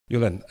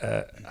Julen,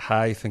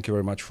 hi, thank you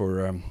very much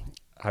for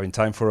having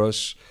time for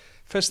us.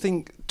 First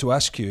thing to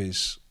ask you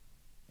is,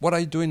 what are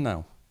you doing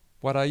now?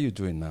 What are you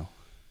doing now?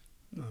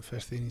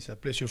 First thing, it's a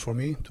pleasure for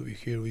me to be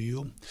here with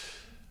you.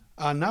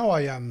 And now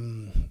I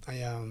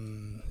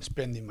am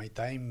spending my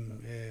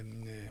time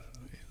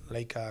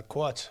like a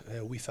coach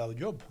without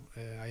job.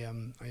 I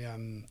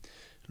am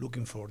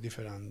looking for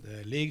different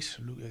leagues,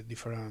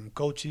 different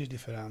coaches,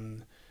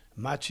 different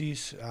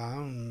matches,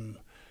 and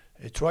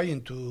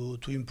trying to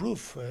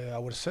improve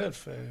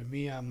ourselves,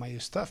 me and my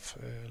staff,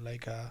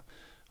 like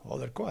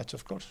other coach,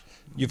 of course.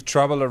 You've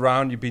traveled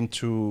around, you've been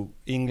to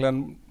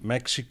England,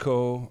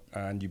 Mexico,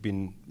 and you've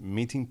been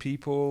meeting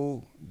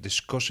people,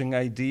 discussing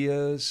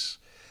ideas.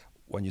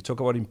 When you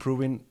talk about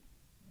improving,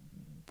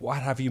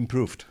 what have you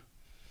improved?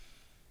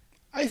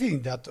 I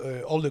think that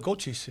all the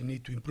coaches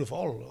need to improve.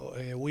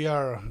 We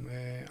are.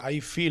 I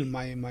feel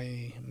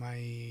my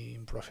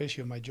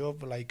profession, my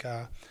job, like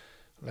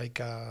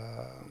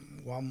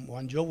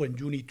one job when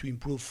you need to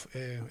improve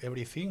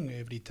everything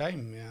every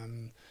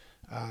time.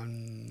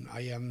 And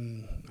I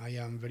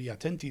am very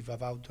attentive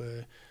about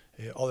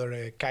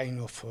other kind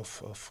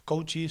of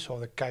coaches,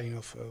 other kind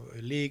of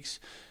leagues.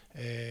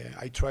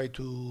 I try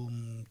to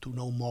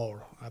know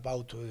more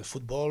about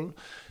football,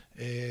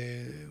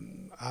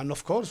 and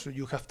of course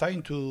you have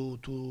time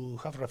to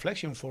have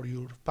reflection for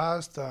your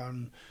past,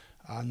 and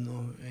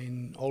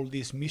in all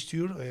this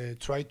mixture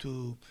try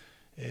to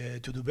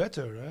do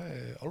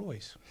better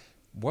always.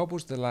 What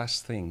was the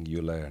last thing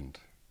you learned?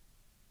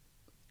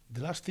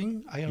 The last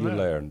thing I You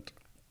learned?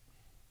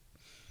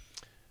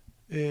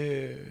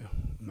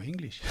 My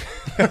English.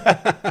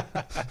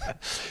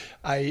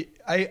 I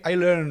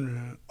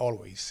learn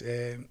always.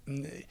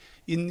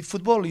 In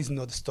football, is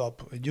not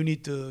stop. You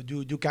need to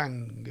you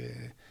can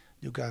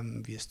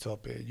be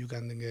stop. You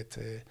can get.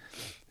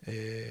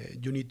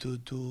 You need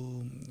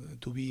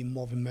to be in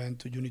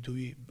movement. You need to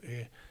be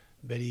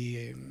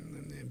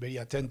very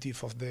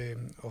attentive of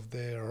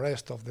the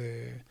rest of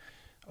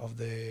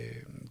the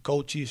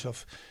coaches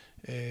of.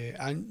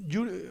 And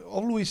you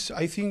always,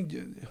 I think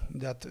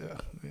that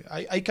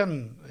I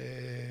can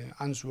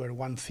answer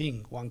one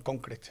thing, one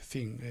concrete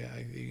thing.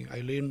 I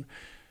learn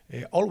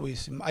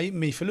always.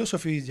 My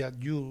philosophy is that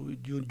you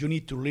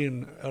need to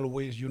learn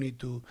always. You need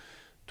to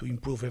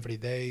improve every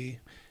day.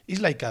 It's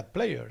like a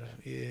player.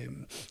 If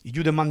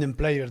you demand a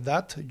player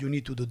that, you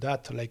need to do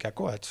that like a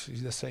coach.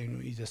 It's the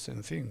same. It's the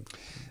same thing.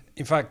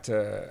 In fact,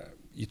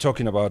 you're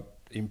talking about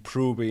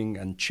improving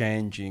and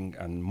changing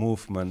and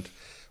movement.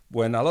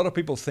 When a lot of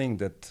people think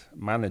that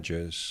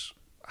managers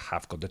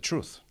have got the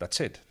truth, that's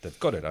it, they've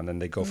got it, and then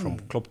they go from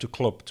club to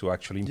club to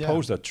actually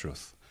impose that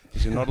truth.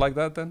 Is it not like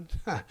that then?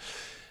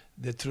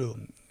 The truth.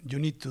 You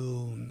need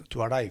to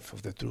arrive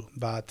of the truth.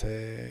 But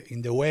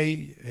in the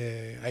way,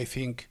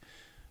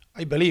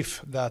 I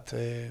believe that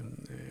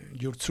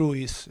your truth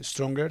is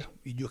stronger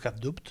if you have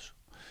doubts.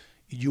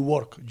 If you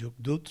work your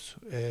doubts,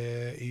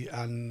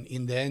 and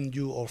in the end,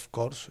 of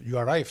course, you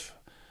arrive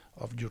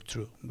of your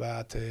truth.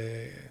 But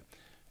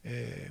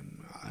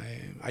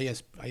I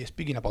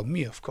speaking about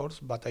me, of course,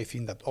 but I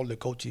think that all the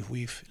coaches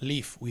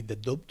live with the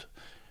doubt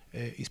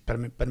is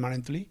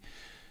permanently,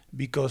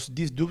 because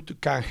this doubt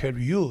can help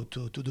you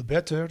to do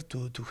better,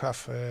 to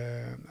have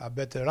a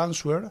better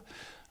answer,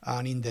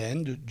 and in the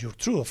end, you're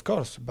true, of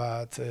course.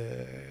 But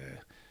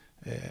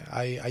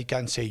I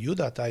can say you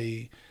that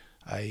I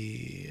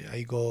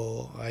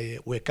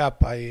wake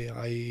up,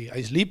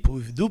 I sleep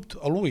with doubt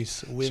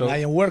always when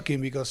I am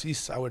working, because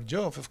it's our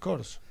job, of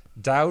course.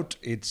 Doubt,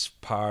 it's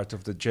part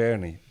of the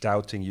journey.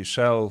 Doubting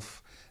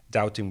yourself,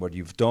 doubting what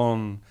you've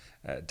done,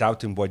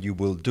 doubting what you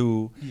will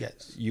do.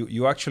 Yes.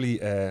 You actually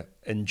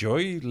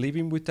enjoy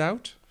living with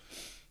doubt?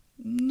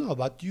 No,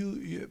 but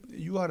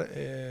you are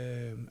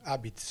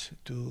habits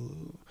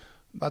to.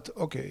 But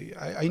okay,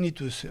 I need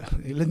to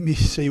let me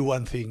say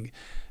one thing.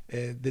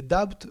 The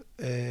doubt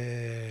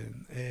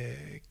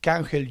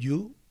can help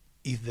you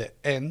in the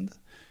end,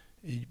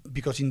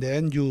 because in the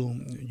end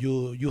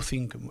you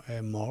think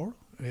more.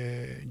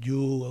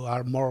 You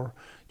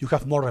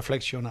have more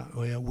reflection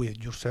with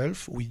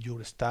yourself, with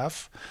your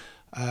staff.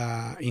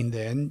 In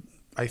the end,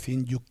 I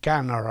think you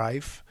can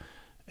arrive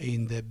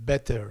in the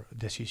better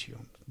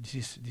decision.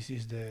 This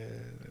is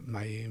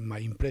my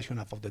impression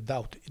of the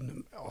doubt.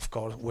 Of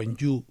course, when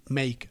you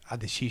make a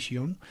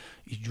decision,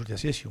 it's your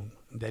decision.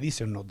 There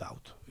is no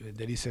doubt.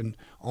 There is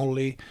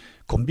only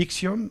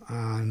conviction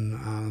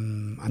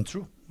and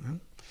true. Yeah?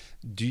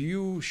 Do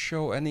you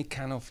show any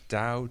kind of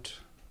doubt,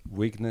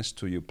 weakness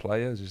to your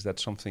players? Is that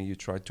something you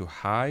try to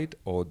hide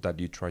or that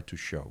you try to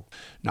show?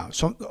 Now,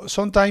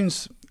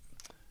 sometimes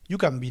you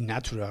can be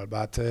natural,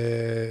 but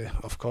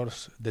of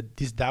course,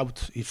 this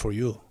doubt is for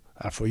you.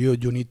 For you,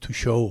 you need to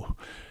show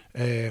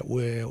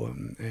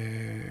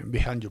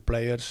behind your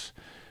players.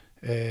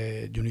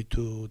 You need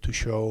to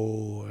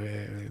show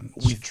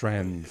with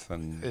strength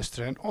and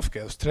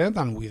strength,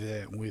 and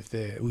with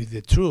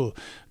the truth.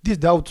 This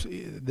doubt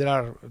there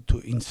are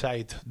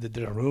inside the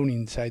room,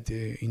 inside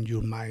in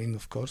your mind,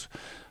 of course,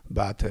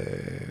 but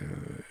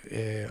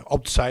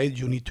outside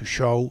you need to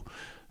show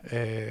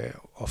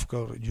of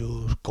course,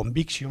 your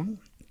conviction,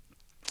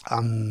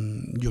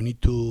 and you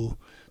need to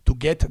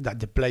get that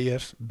the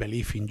players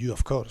believe in you,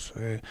 of course.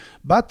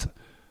 But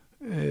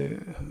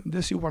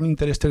this is one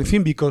interesting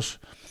thing, because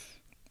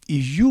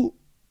if you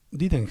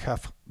didn't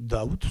have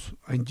doubts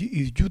and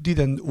if you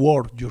didn't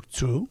work your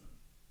through,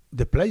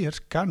 the players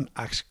can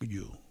ask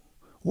you,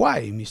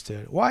 why,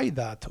 mister, why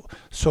that?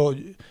 So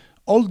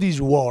all this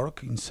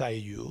work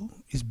inside you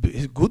is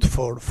good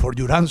for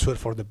your answer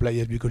for the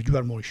players, because you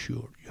are more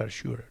sure, you are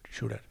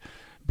surer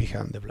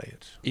behind the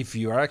players. If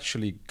you are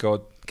actually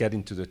get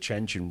into the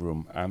changing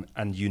room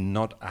and you're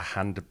not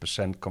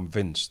 100%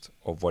 convinced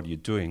of what you're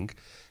doing,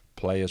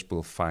 players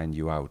will find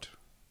you out.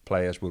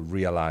 Players will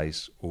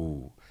realize,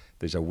 oh,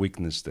 there's a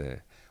weakness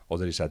there, or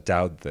there is a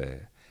doubt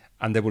there,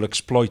 and they will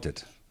exploit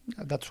it.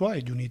 That's why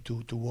you need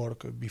to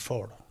work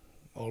before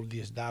all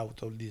this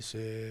doubt, all this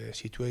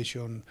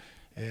situation,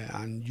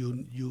 and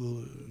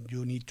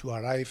you need to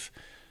arrive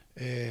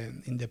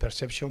in the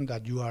perception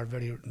that you are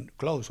very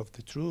close of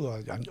the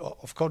truth, and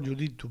of course you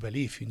need to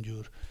believe in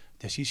your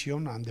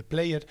decision and the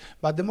player.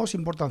 But the most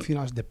important thing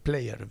is the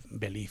player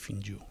believe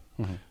in you.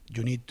 Mm-hmm.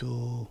 You need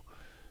to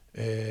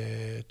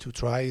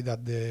try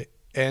that the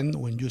end,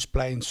 when you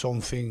explain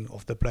something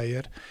of the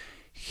player,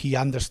 he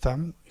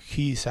understand,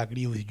 he is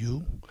agree with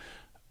you,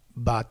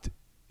 but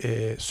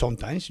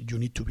sometimes you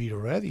need to be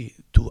ready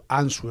to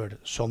answer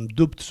some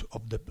doubts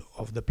of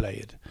the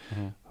player.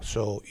 Mm-hmm.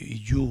 So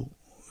you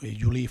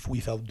live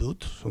without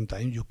doubt,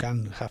 sometimes you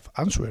can have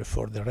answer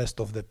for the rest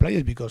of the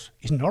players, because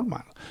it's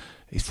normal.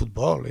 It's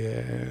football.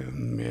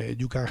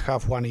 You can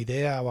have one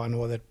idea, one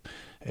other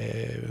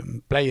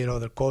player,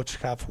 other coach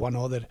have one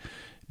other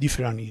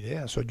different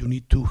idea. So you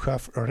need to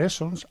have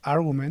reasons,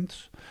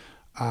 arguments,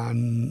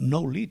 and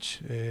knowledge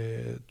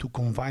to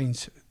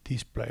convince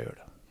this player.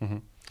 Mm-hmm.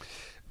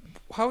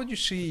 How would you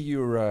see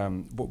your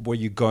where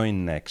you're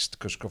going next?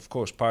 Because of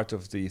course part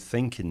of the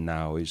thinking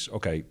now is,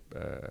 okay,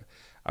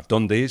 I've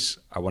done this,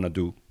 I want to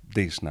do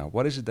this now.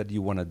 What is it that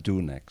you want to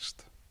do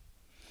next?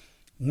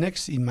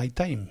 Next in my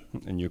time.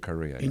 In your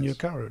career. In your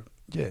career,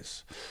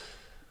 yes.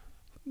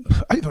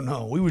 I don't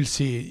know. We will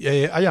see.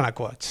 I am a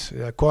coach.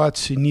 A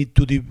coach need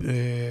to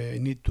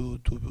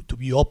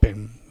be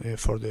open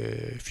for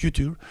the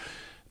future.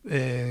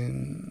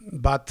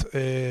 But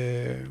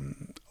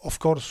of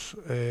course,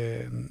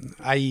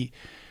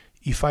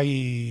 if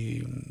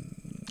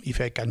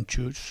I can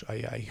choose,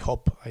 I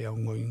hope I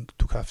am going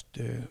to have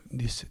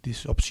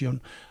this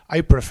option.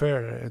 I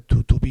prefer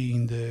to be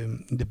in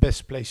the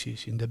best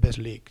places, in the best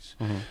leagues.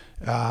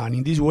 Mm-hmm. And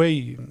in this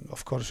way,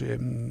 of course,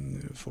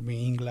 for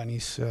me, England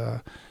is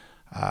a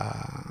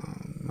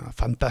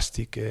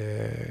fantastic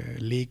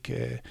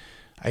league.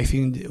 I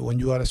think when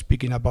you are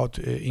speaking about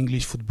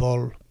English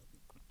football,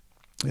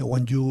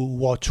 when you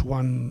watch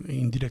one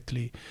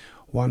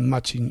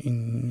match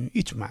in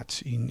each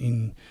match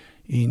in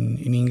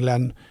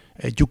England,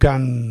 you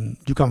can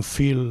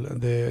feel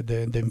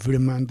the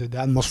environment, the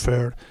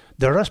atmosphere,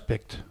 the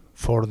respect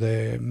for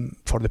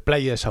the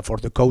players and for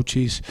the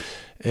coaches.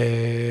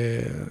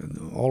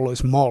 All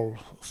small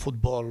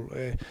football,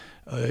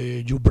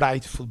 you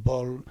bright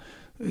football.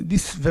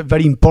 This is a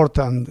very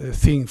important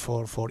thing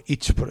for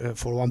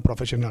one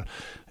professional.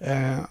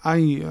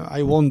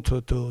 I want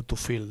to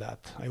feel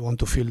that. I want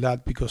to feel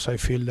that, because I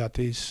feel that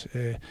is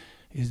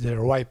the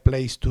right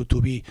place to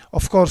be.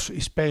 Of course,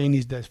 Spain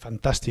is the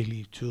fantastic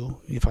league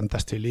too, a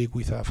fantastic league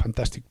with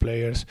fantastic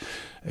players,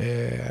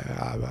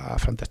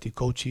 fantastic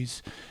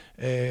coaches.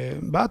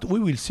 But we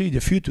will see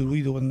the future.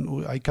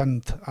 I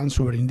can't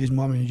answer in this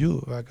moment.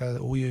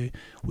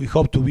 We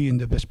hope to be in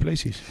the best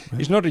places.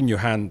 It's not in your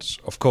hands,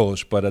 of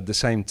course, but at the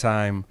same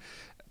time,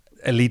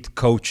 elite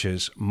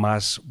coaches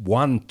must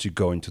want to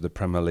go into the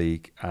Premier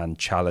League and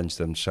challenge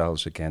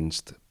themselves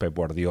against Pep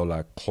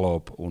Guardiola,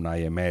 Klopp,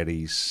 Unai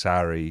Emery,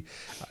 Sarri.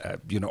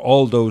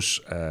 All those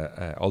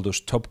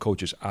top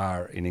coaches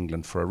are in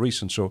England for a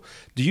reason. So,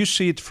 do you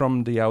see it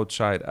from the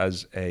outside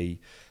as a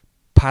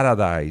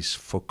paradise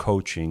for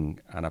coaching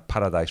and a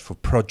paradise for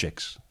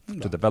projects,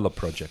 to develop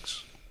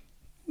projects?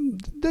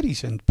 There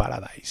isn't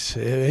paradise.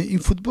 In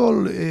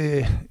football,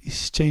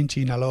 it's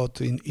changing a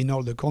lot in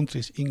all the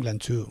countries,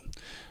 England too.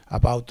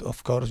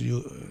 Of course,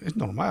 it's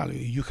normal.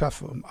 You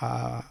have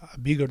a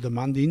bigger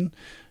demanding.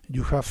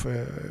 You have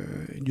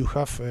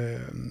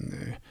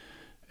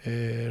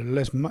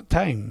less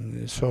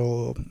time,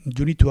 so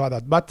you need to add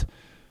that. But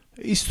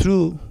it's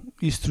true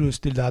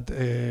still that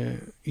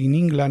in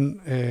England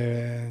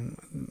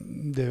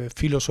the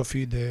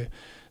philosophy, the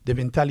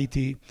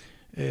mentality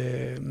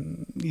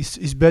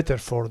is better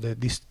for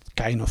this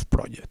kind of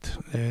project.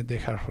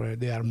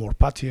 They are more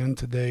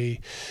patient.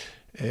 They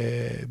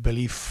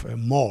believe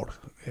more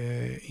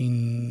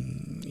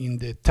in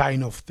the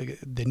time of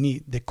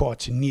the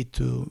coach need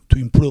to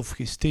improve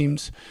his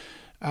teams.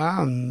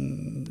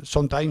 And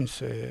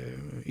sometimes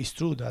it's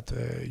true that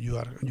you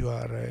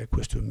are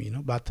questioning me,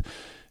 no? But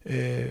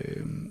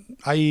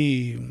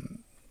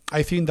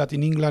I think that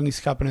in England is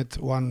happened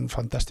one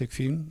fantastic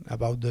thing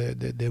about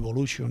the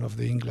evolution of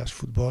the English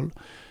football.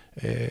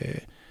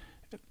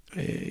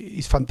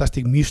 is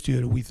fantastic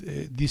mixture with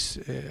this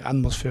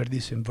atmosphere,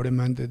 this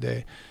environment,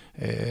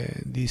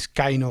 this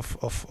kind of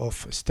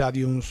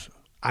stadiums,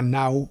 and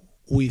now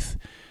with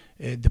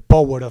the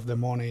power of the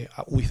money,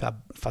 with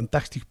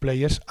fantastic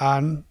players,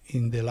 and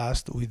in the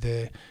last with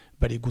the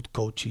very good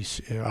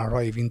coaches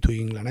arriving to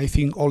England. I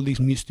think all this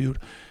mixture,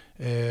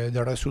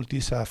 the result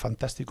is a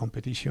fantastic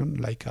competition,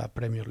 like a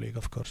Premier League,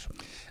 of course.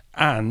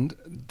 And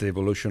the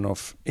evolution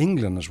of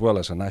England as well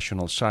as a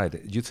national side.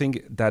 Do you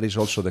think that is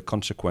also the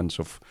consequence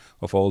of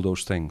all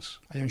those things?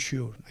 I am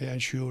sure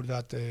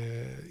that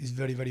it's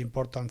very, very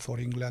important for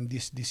England,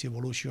 this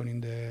evolution in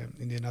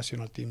the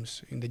national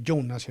teams, in the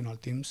young national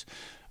teams.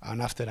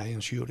 And after, I am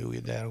sure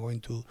they are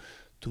going to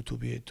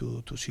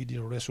see the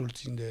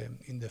results in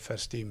the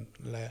first team,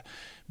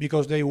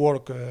 because they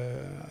work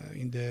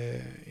in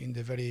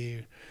the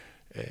very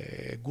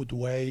good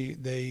way.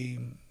 They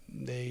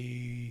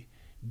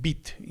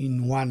beat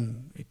in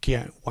one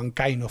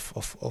kind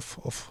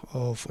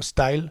of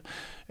style,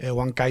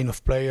 one kind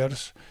of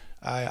players.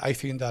 I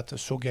think that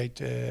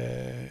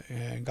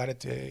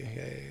Gareth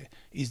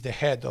is the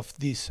head of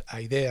this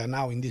idea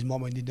now in this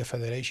moment in the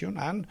federation,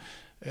 and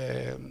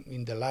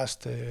in the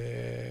last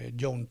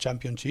young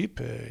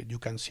championship, you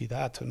can see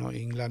that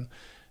England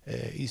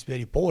is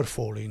very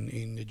powerful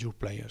in the youth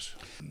players.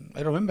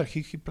 I remember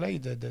he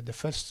played the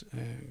first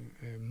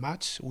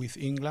match with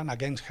England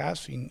against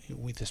us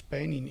with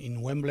Spain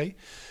in Wembley,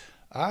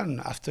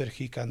 and after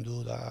he can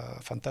do the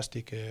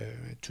fantastic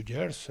 2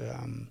 years,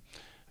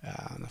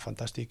 a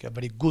fantastic,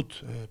 very good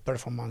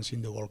performance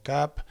in the World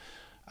Cup,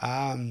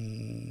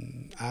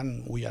 and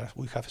we have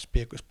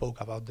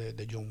spoke about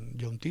the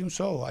young team.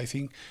 So I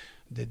think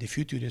the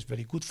future is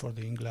very good for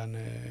the England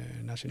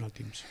national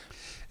teams.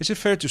 Is it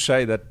fair to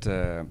say that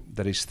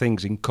there is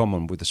things in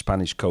common with the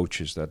Spanish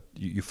coaches, that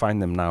you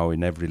find them now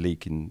in every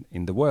league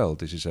in the world?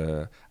 This is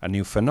a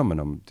new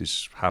phenomenon.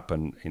 This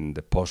happened in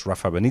the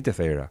post-Rafa Benitez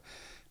era.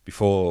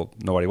 Before,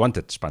 nobody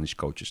wanted Spanish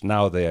coaches.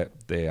 Now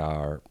they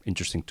are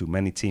interesting to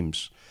many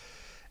teams.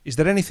 Is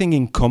there anything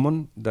in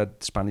common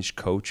that Spanish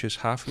coaches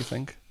have, you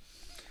think?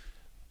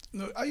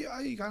 No,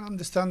 I can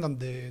understand that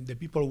the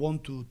people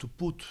want to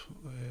put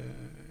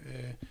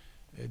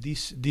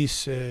this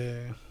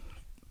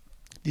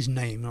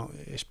name,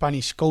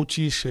 Spanish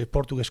coaches,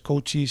 Portuguese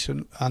coaches,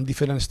 and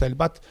different style.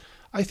 But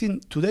I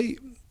think today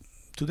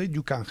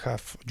you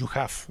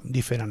have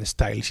different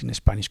styles in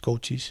Spanish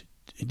coaches,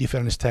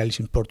 different styles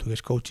in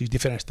Portuguese coaches,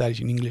 different styles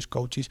in English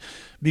coaches,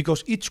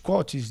 because each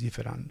coach is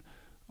different.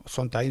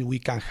 Sometimes we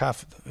can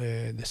have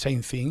the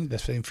same thing, the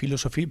same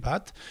philosophy,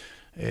 but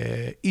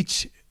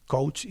each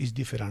coach is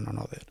different than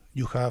another.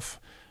 You have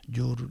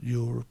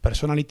your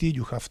personality,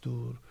 you have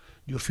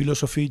your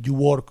philosophy, you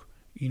work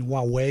in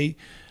one way,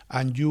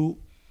 and you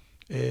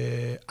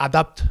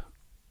adapt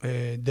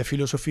the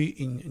philosophy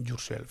in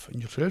yourself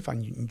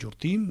and in your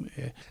team.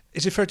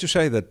 Is it fair to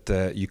say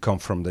that you come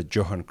from the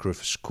Johan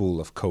Cruyff school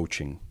of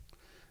coaching,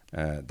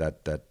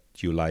 that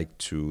you like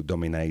to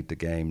dominate the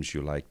games,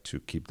 you like to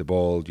keep the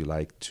ball, you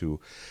like to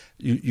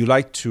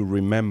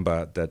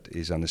remember that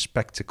is a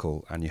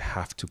spectacle and you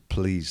have to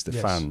please the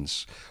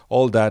fans?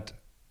 All that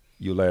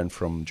you learn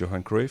from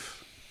Johan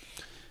Cruyff?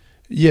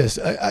 Yes,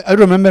 I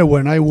remember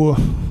when I was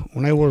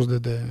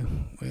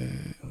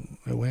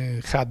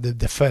had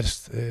the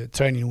first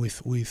training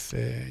with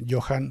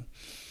Johan.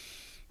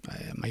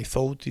 My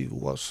thought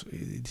was,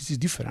 this is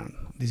different.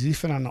 This is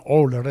different than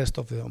all the rest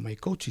of my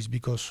coaches,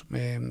 because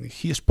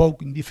he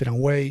spoke in different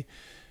way.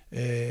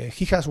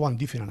 He has one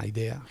different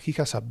idea. He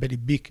has a very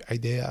big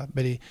idea,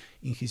 very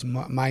in his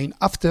mind.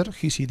 After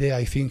his idea,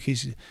 I think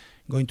he's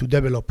going to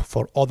develop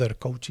for other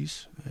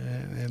coaches.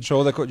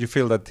 So you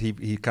feel that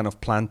he kind of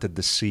planted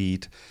the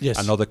seed,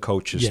 and other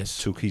coaches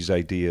took his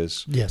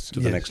ideas to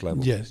the next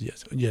level.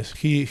 Yes.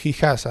 He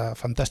has a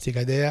fantastic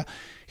idea.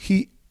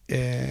 He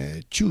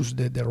choose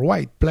the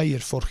right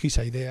players for his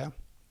idea,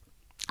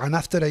 and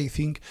after, I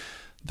think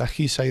that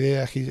his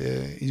idea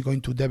is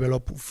going to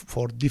develop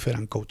for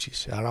different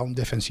coaches around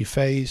defensive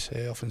phase,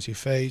 offensive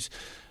phase,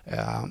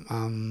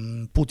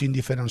 putting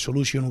different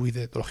solutions with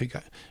the logic.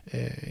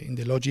 In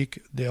the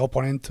logic, the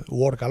opponent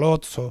work a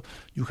lot, so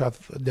you have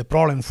the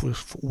problem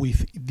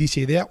with this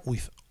idea,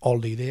 with all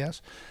the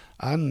ideas,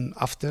 and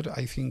after,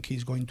 I think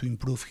he's going to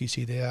improve his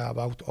idea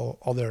about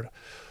other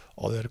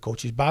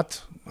coaches.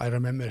 But I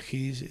remember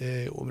he's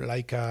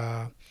like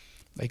a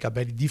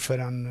very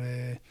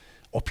different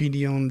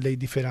opinion, like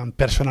different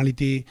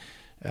personality,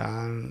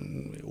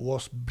 and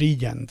was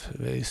brilliant.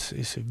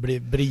 Is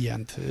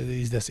brilliant.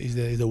 Is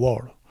the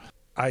word.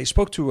 I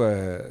spoke to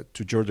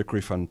Jordi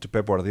Cruyff and to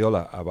Pep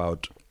Guardiola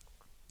about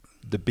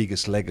the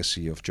biggest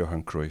legacy of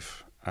Johan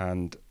Cruyff,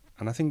 and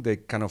I think they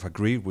kind of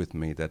agreed with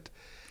me that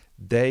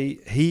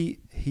he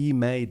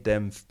made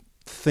them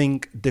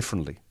think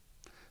differently.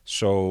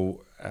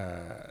 So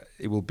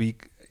it will be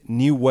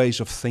new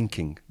ways of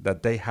thinking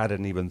that they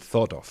hadn't even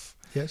thought of.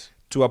 Yes.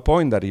 To a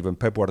point that even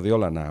Pep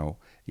Guardiola now,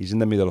 he's in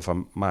the middle of a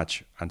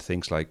match and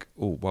thinks like,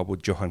 oh, what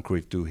would Johan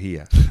Cruyff do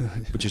here?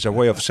 Which is a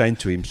way of saying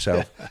to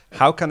himself,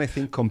 how can I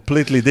think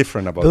completely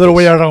different about the other this?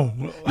 way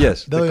around.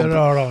 Yes. The other way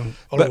around,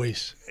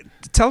 always.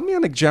 But tell me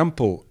an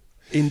example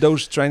in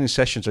those training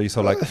sessions where you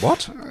thought like,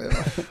 what?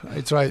 I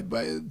try,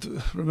 but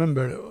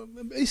remember,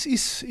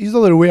 it's the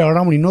other way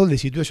around in all the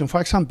situation.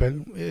 For example,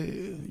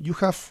 you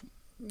have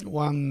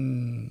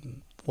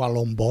one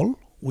long ball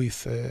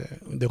with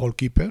the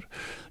goalkeeper.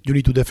 You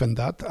need to defend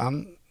that,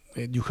 and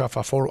you have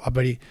a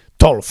very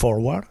tall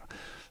forward,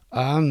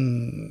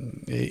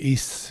 and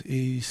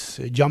is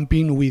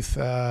jumping with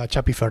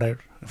Chapi Ferrer,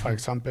 for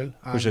example.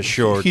 Who's a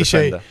sure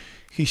defender.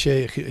 He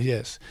say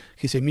yes.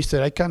 He say,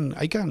 Mister, I can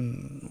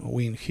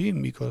win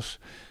him because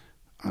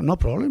no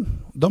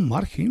problem. Don't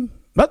mark him.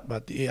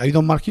 But I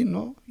don't mark him.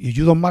 No, if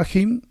you don't mark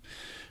him,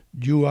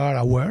 you are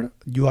aware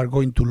you are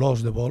going to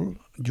lose the ball.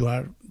 You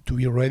are to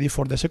be ready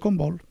for the second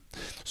ball.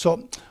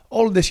 So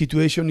all the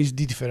situation is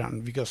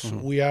different because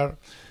we are.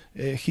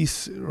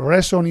 His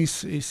reason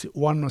is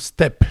one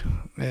step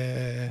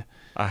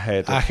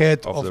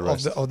ahead of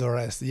the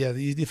rest. Yeah,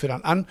 it's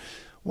different. And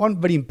one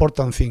very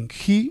important thing,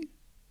 he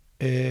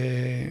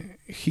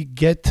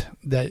get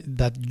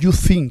that you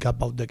think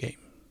about the game.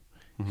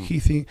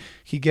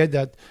 He get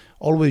that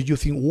always you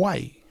think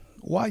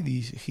why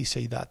did he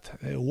say that,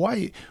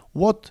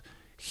 what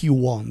he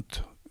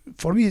want.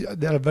 For me,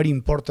 they are very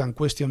important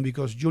question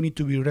because you need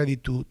to be ready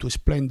to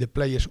explain the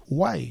players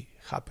why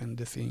happen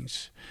the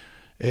things,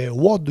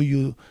 what do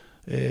you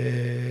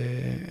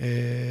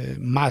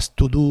must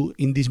to do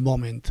in this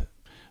moment,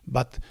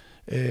 but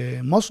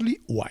mostly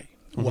why.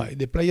 Why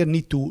the player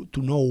need to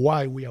know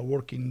why we are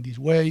working this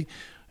way,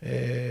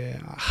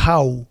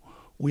 how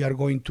we are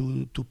going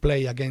to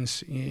play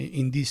against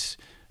in this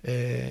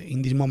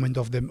moment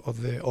of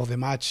the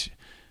match.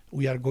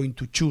 We are going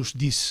to choose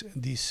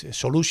this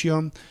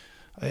solution.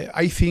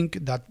 I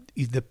think that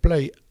if the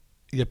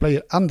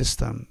player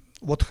understand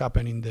what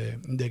happened in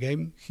the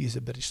game, he's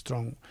a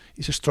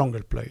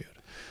stronger player,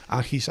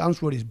 and his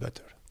answer is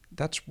better.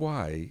 That's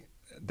why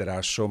there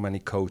are so many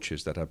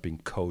coaches that have been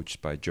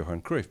coached by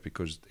Johan Cruyff,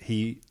 because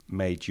he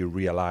made you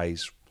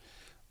realize,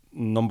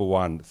 number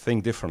one,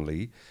 think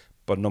differently,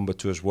 but number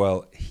two as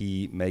well,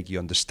 he made you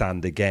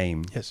understand the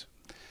game. Yes.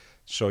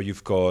 So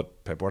you've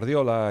got Pep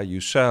Guardiola,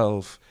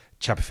 yourself,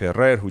 Chapi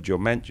Ferrer, who you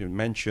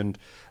mentioned,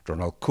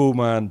 Ronald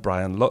Koeman,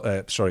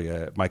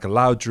 Michael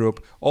Laudrup.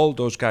 All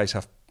those guys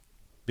have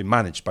been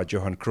managed by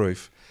Johan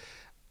Cruyff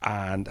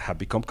and have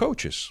become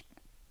coaches.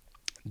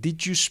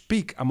 Did you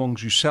speak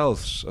amongst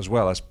yourselves as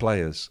well as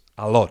players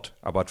a lot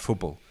about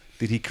football?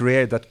 Did he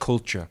create that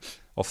culture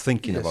of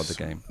thinking about the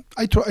game?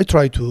 I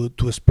try to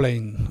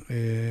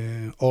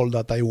explain all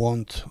that I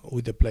want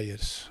with the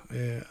players.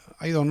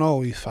 I don't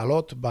know if a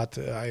lot, but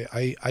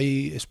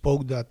I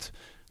spoke that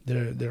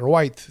the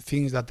right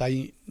things that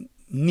I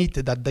need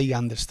that they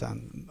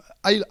understand.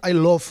 I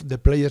love the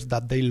players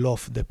that they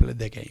love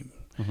the game,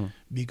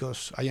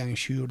 because I am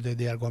sure that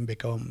they are going to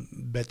become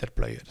better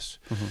players.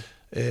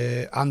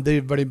 And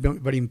they're very,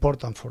 very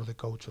important for the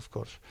coach, of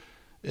course.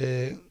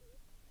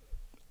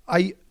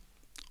 I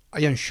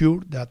am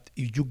sure that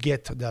if you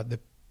get that the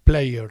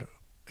player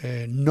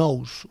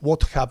knows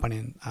what's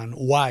happening and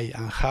why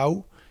and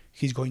how,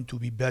 he's going to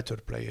be better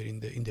player in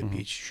the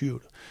pitch,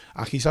 sure.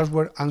 And his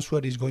answer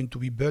is going to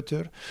be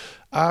better.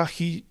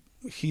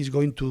 He's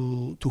going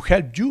to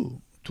help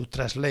you to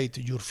translate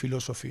your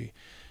philosophy.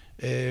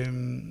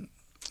 You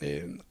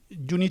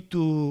need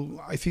to,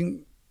 I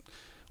think,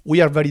 we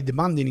are very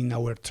demanding in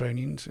our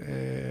trainings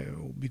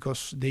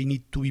because they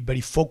need to be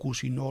very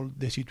focused in all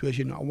the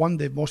situation. One of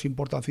the most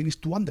important things is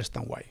to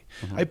understand why.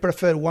 I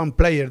prefer one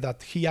player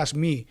that he asked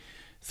me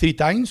 3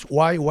 times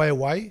why,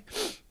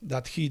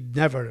 that he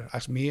never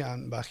asked me,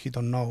 but he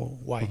don't know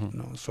why.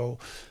 No? So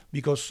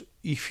because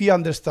if he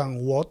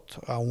understands what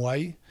and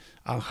why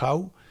and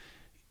how,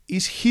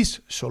 is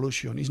his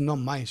solution, is not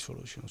my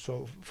solution.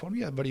 So for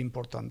me, it's very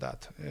important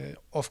that,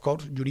 of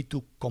course, you need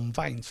to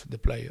convince the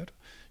player.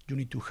 You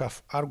need to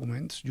have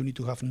arguments, you need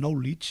to have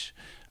knowledge,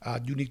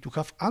 you need to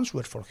have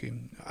answers for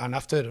him. And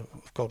after,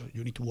 of course,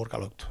 you need to work a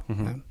lot.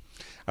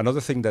 Another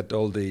thing that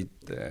all the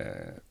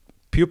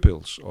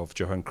pupils of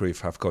Johan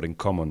Cruyff have got in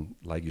common,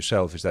 like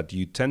yourself, is that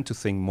you tend to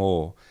think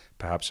more,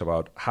 perhaps,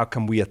 about how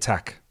can we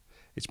attack.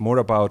 It's more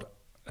about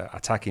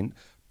attacking,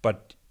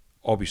 but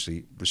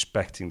obviously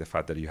respecting the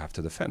fact that you have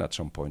to defend at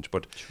some point.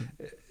 But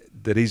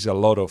there is a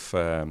lot of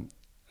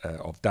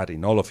that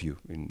in all of you,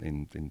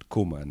 in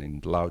Koeman,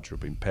 in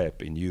Laudrup, in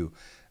Pep, in you.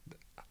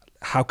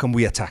 How can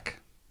we attack?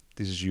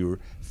 This is your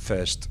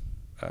first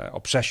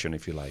obsession,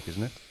 if you like,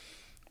 isn't it?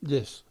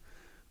 Yes.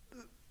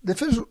 The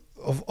first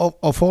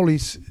of all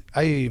is,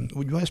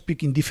 when you are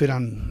speaking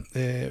different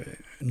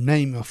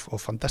name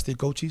of fantastic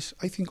coaches,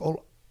 I think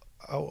all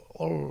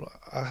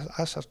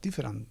us as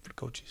different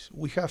coaches.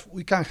 We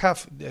can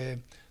have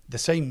the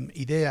same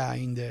idea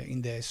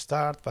in the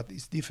start, but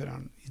it's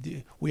different.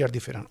 We are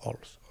different, all,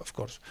 of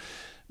course.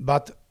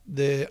 But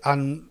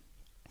and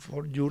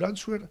for your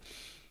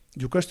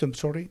question,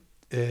 sorry.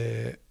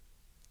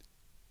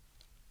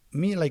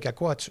 me like a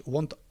coach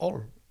want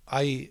all.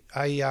 I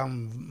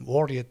am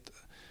worried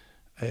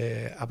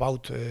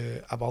about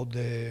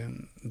the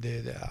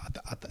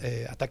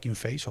attacking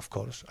phase. Of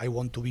course, I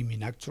want to be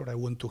main actor. I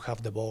want to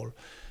have the ball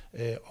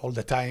all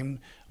the time,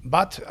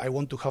 but I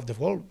want to have the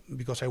ball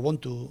because I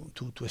want to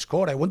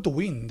score. I want to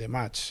win the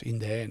match in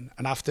the end,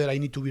 and after I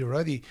need to be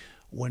ready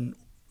when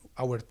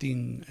our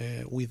team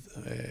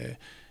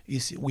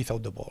is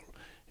without the ball.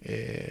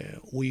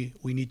 We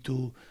need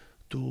to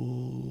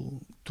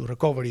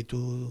recover it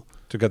to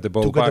get the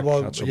ball back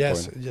at some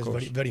yes, point.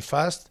 Yes, very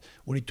fast.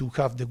 We need to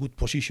have the good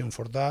position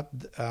for that,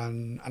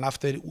 and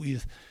after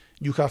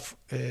you have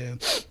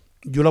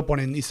your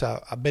opponent is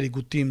a very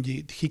good team.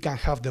 He can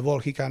have the ball.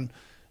 He can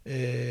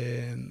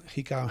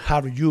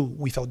have you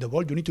without the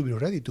ball. You need to be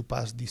ready to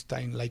pass this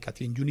time like a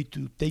team. You need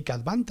to take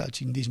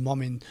advantage in this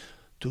moment.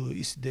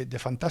 Is the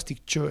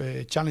fantastic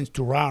challenge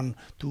to run,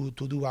 to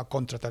do a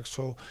counterattack.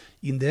 So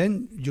in the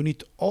end, you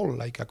need all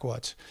like a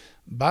coach.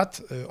 But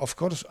of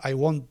course, I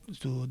want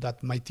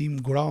that my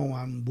team grow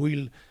and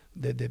build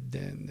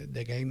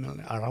the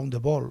game around the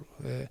ball.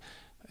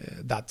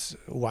 That's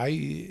why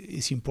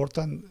it's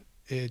important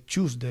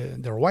choose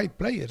the right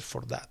players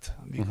for that,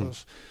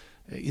 because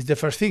it's the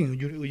first thing.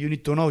 You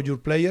need to know your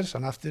players,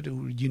 and after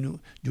you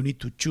need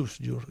to choose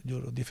your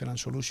different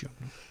solution.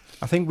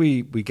 I think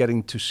we're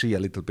getting to see a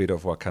little bit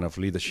of what kind of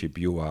leadership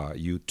you are.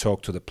 You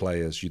talk to the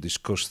players, you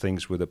discuss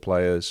things with the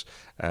players.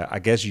 I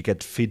guess you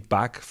get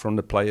feedback from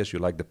the players. You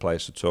like the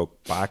players to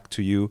talk back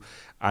to you,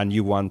 and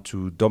you want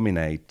to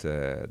dominate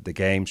the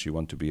games. You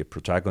want to be a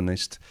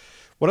protagonist.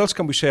 What else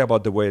can we say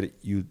about the way that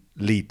you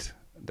lead,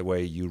 the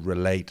way you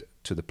relate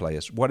to the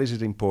players? What is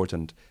it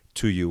important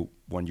to you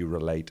when you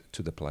relate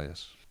to the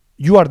players?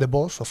 You are the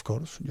boss, of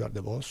course. You are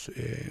the boss.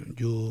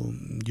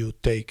 You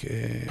take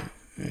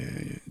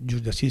your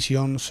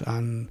decisions,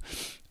 and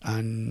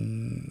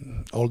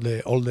all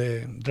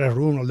the dress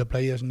room, all the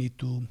players need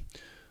to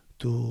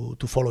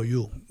follow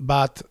you.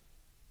 But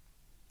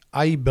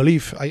I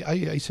believe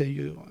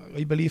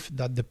I believe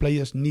that the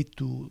players need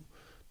to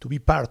be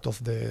part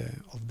of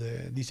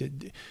this.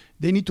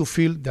 They need to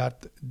feel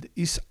that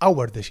it's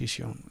our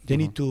decision. They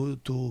need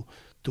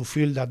to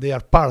feel that they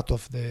are part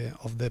of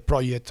the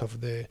project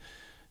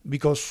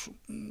because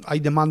I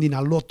demanding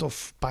a lot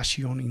of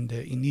passion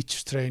in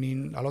each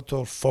training, a lot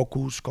of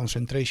focus,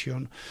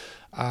 concentration.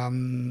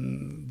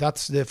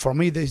 That's for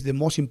me. That is the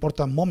most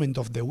important moment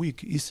of the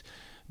week. Is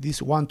this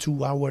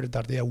 1-2 hours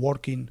that they are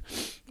working,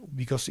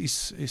 because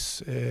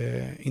it's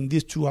in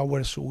these 2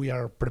 hours we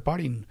are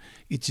preparing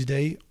each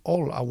day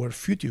all our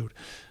future,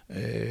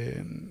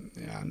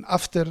 and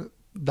after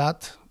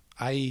that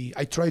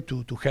I try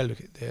to help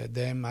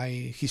them.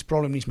 His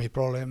problem is my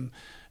problem,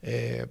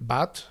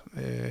 but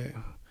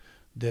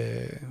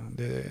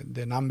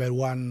the number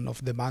one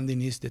of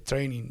demanding is the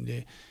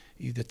training.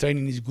 If the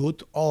training is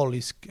good, all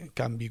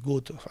can be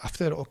good.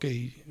 After,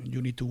 okay,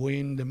 you need to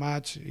win the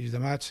match, is the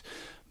match.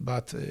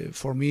 But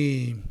for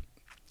me,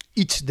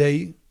 each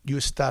day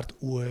you start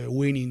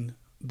winning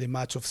the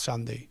match of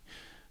Sunday.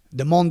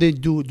 The Monday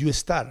you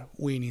start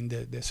winning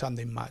the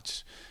Sunday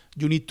match.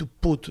 You need to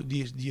put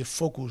the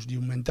focus,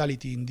 your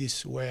mentality in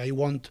this way.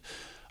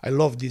 I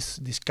love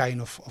this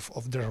kind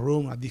of the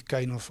room and this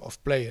kind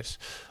of players.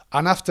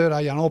 And after,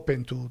 I am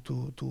open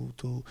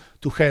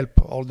to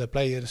help all the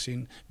players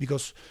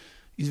because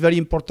it's very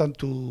important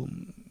to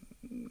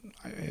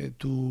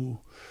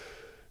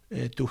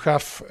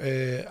have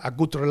a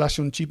good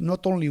relationship,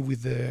 not only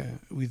with the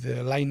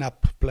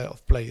lineup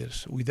of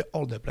players, with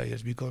all the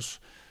players, because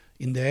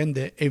in the end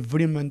the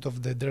environment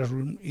of the dress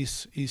room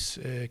is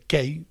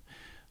key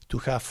to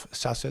have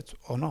success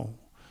or no.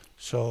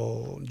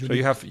 So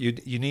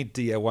you need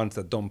the ones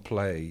that don't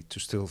play to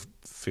still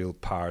feel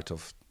part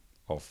of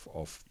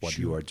what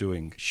you are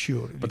doing.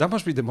 Sure. But that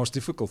must be the most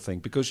difficult thing,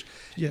 because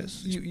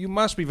yes, you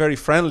must be very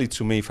friendly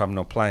to me if I'm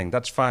not playing.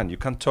 That's fine. You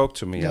can talk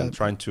to me and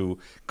trying to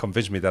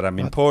convince me that I'm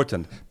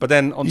important. But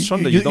then on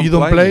Sunday you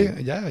don't play.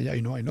 Yeah, I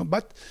know.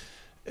 But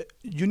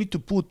you need to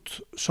put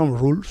some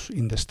rules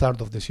in the start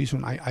of the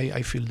season.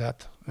 I feel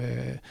that.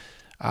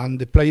 And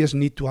the players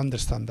need to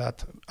understand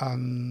that.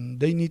 And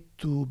they need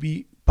to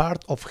be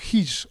part of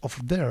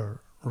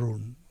their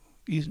room.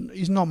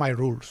 It's not my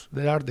rules.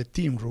 They are the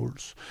team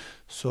rules.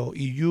 So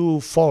if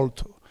you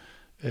fault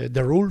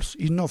the rules,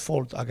 it's no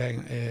fault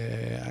again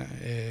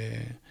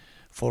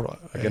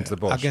against the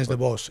boss. Against the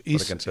boss.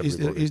 It's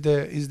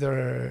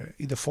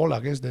the fault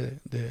against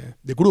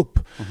the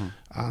group.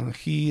 And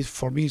he,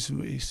 for me,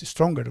 is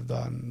stronger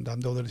than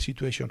the other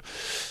situation.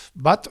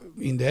 But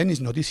in the end, it's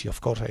not easy.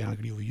 Of course, I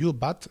agree with you.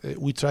 But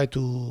we try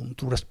to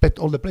respect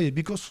all the players,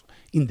 because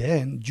in the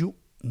end, you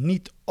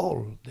need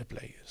all the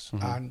players.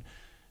 And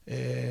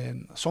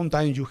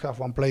sometimes you have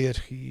one player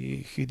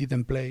he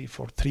didn't play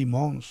for 3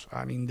 months,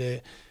 and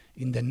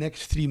in the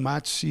next 3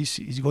 matches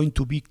is going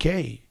to be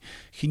key.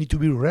 He need to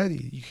be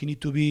ready. He need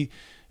to be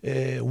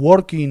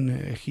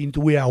working. He need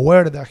to be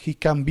aware that he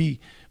can be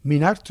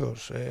main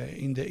actors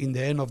in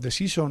the end of the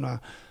season.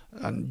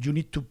 And you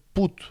need to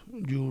put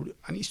and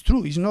it's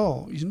true. It's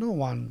no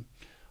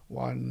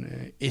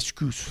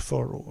excuse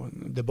for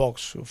the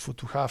box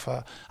to have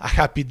a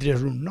happy dress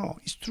room. No,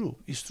 it's true.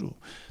 It's true.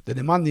 The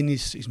demanding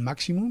is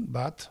maximum,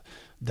 but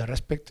the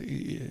respect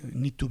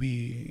need to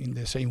be in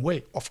the same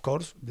way. Of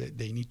course,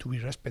 they need to be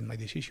respect my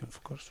decision.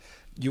 Of course.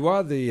 You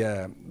are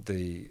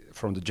the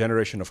from the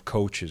generation of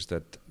coaches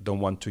that don't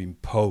want to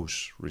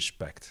impose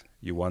respect.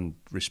 You want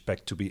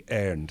respect to be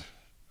earned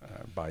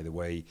by the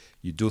way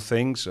you do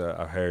things.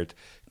 I heard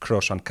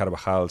Kroos and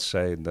Carvajal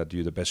saying that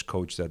you're the best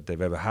coach that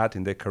they've ever had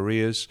in their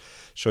careers.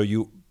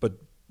 But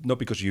not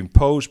because you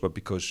impose, but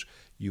because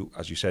you,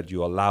 as you said,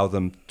 you allow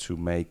them to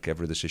make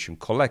every decision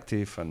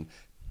collective and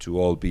to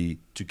all be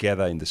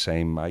together in the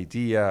same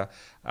idea,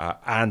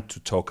 and to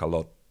talk a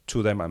lot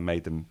to them and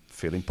make them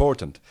feel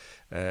important.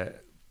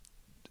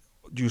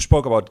 You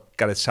spoke about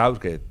Gareth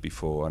Southgate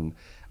before, and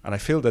I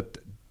feel that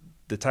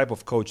the type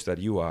of coach that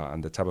you are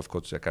and the type of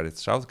coach that Gareth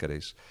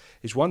Southgate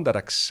is one that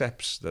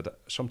accepts that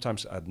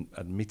sometimes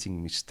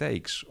admitting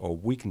mistakes or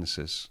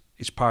weaknesses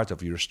is part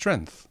of your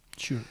strength.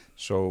 Sure.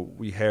 So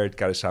we heard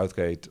Gareth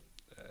Southgate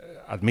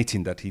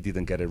admitting that he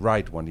didn't get it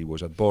right when he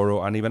was at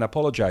Borough, and even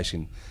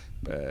apologising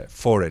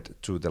for it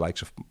to the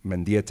likes of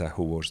Mendieta,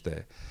 who was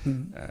there.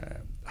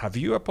 Have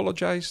you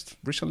apologised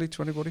recently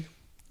to anybody?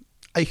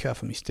 I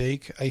have a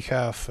mistake. I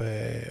have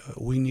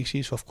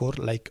weaknesses, of course,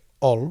 like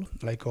all.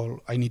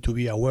 I need to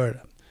be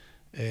aware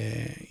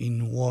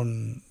in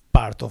one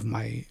part of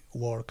my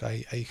work.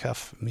 I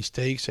have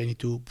mistakes. I need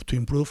to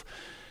improve.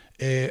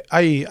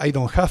 I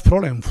don't have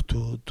problem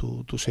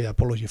to say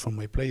apology from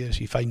my players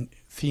if I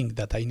think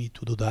that I need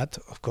to do that,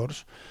 of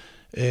course.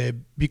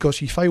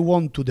 Because if I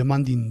want to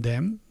demand in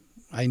them,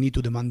 I need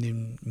to demand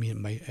in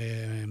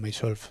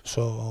myself.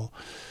 So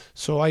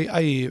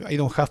I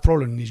don't have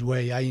problem in this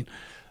way.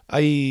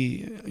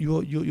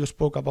 You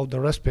spoke about the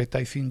respect.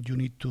 I think you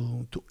need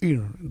to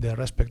earn the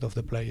respect of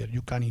the player.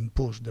 You can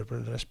impose the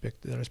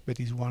respect. The respect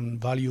is one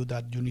value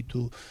that you need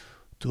to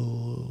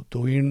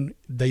earn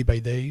day by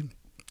day,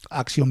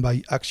 action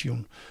by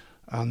action,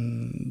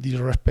 and this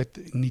respect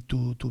need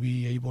to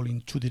be able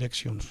in two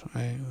directions.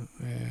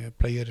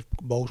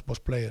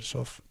 Both players.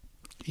 So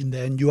in the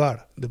end, you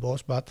are the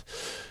boss, but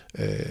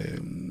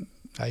the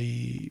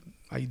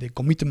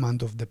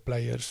commitment of the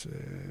players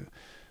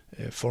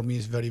for me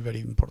is very,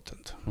 very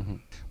important. Mm-hmm.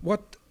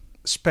 What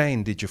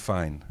Spain did you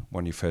find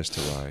when you first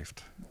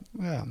arrived?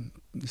 Yeah,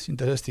 it's an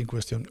interesting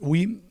question.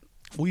 We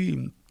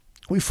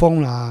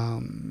found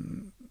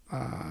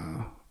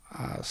a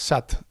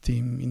sad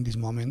team in this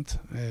moment.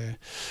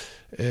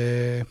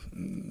 I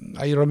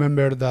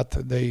remember that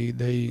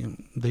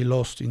they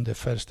lost in the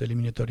first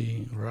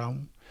eliminatory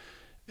round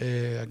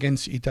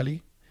against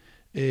Italy.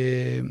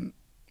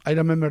 I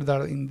remember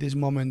that in this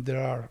moment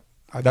there are.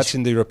 That's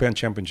in the European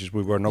Championships.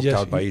 We were knocked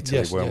out by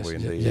Italy, weren't we?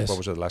 Yes. What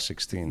was it, last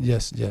 16?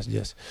 Yes.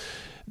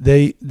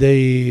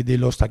 They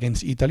lost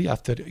against Italy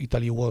after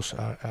Italy was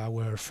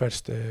our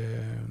first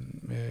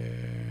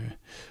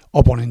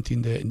opponent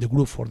in the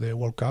group for the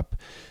World Cup.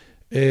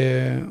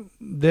 There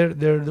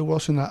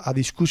was a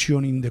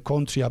discussion in the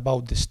country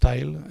about the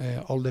style.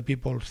 All the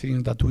people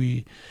think that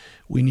we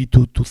need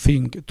to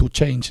think to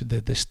change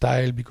the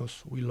style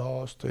because we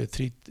lost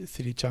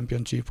three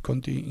championship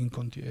in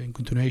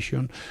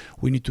continuation.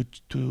 We need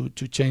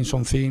to change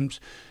some things.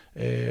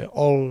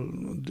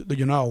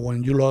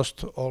 When you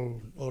lost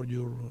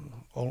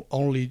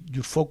only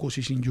your focus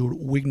is in your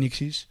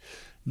weaknesses,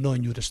 not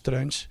in your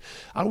strengths.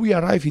 And we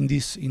arrive in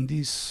this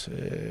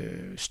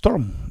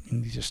storm.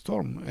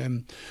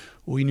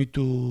 We need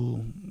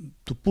to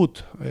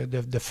put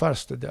the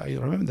first. I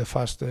remember the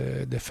first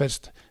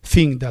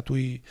thing that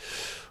we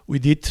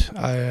did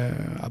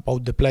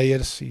about the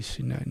players is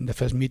in the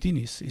first meeting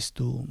is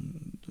to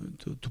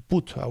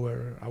put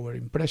our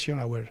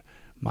impression,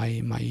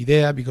 my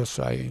idea, because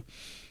I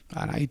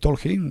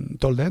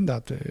told them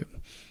that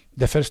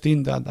the first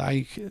thing that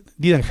I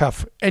didn't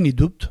have any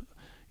doubt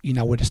in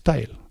our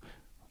style,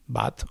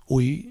 but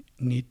we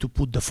need to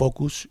put the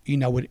focus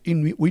in our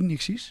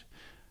weaknesses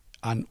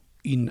and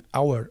in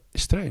our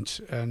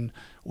strengths, and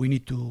we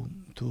need to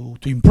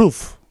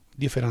improve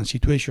different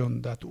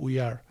situations that we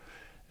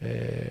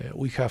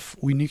have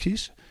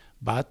weaknesses,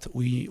 but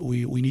we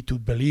need to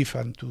believe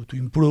and to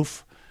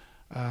improve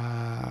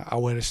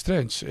our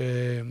strengths.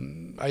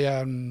 It's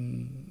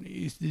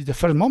the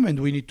first moment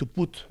we need to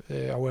put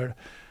our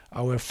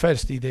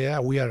first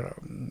idea. We are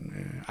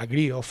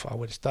agree of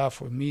our staff,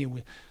 with me,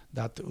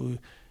 that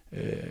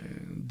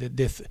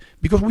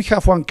because we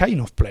have one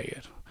kind of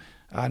player,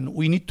 and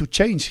we need to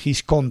change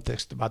his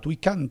context, but we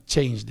can't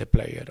change the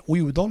player.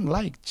 We don't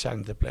like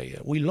change the player.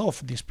 We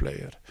love this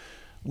player.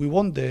 We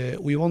want to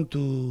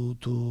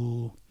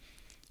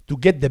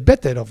get the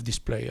better of this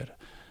player.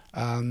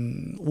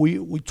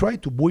 We try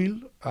to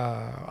build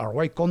a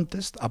right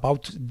contest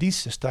about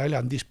this style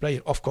and this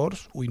player. Of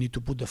course, we need to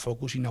put the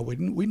focus in our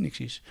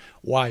weaknesses.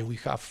 Why we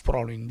have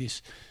problem in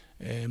these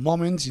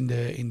moments in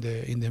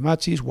the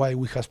matches? Why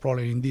we have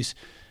problem in this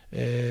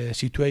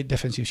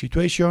defensive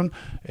situation?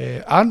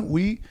 And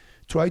we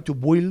try to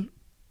build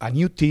a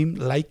new team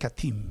like a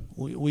team.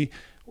 We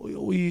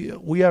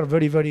are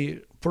very,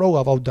 very proud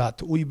about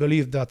that. We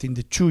believe that in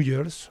the 2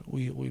 years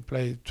we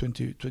played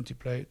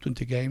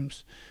 20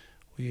 games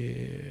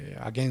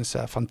against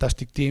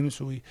fantastic teams.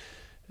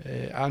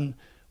 And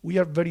we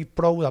are very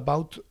proud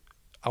about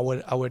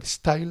our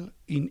style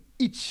in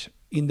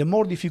the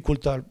more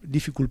difficult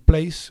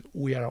place.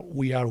 We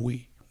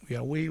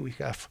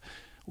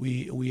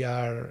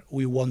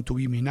want to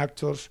be main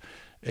actors.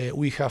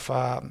 We have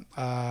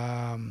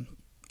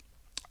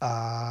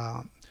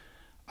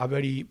a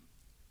very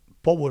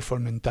powerful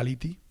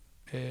mentality,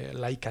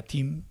 like a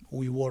team.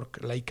 We work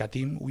like a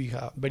team. We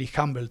have a very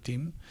humble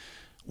team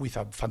with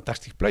a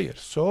fantastic players.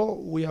 So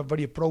we are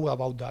very proud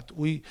about that.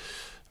 We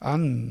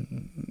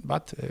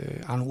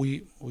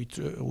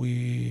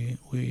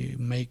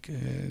make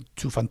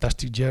 2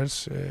 fantastic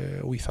years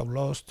without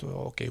lost.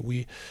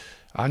 Okay,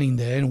 and in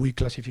the end we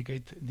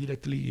classified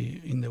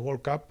directly in the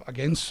World Cup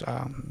against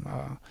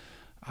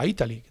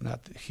Italy.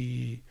 That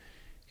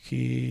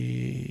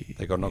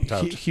they got knocked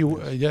out. He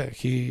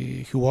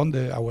won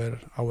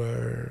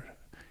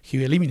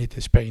he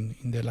eliminated Spain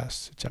in the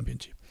last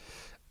championship.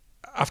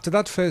 After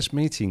that first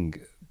meeting,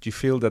 do you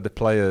feel that the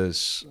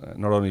players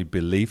not only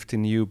believed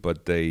in you,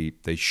 but they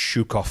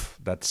shook off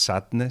that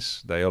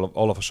sadness? They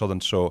all of a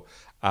sudden saw,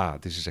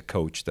 this is a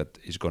coach that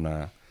is going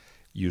to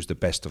use the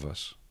best of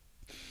us.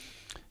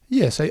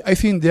 Yes, I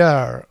think they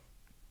are.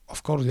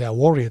 Of course, they are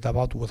worried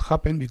about what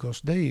happened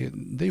because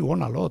they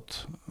won a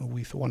lot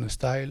with one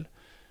style.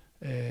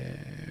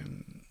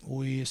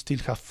 We still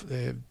have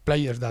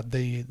players that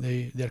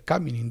they're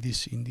coming in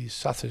this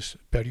success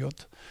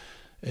period.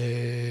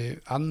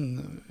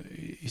 And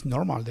it's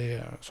normal.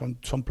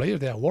 Some players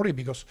they are worried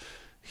because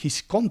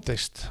his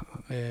contest,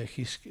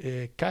 his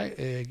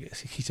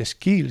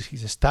skills,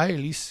 his style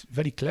is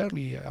very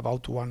clearly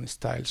about one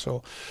style.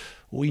 So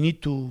we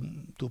need to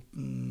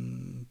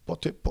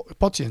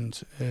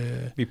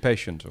be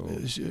patient,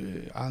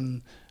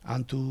 and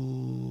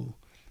to.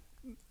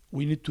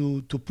 We need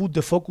to put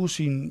the focus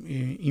in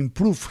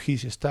improve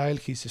his style,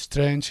 his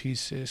strengths,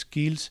 his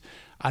skills,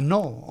 and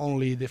not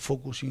only the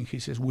focus in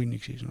his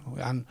weaknesses.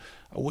 And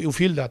we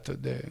feel that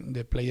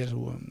the players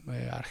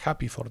are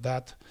happy for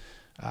that,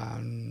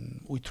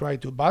 and we try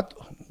to. But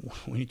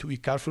we need to be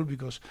careful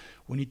because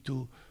we need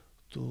to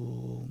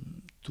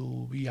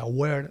be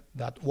aware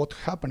that what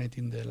happened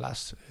in the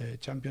last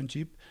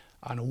championship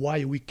and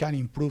why we can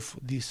improve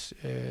these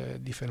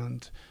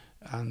different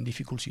and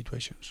difficult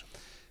situations.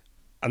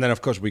 And then,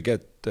 of course, we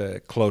get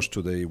close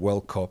to the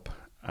World Cup,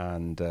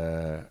 and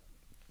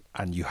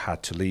you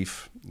had to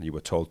leave. You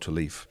were told to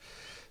leave.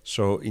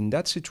 So, in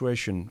that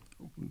situation,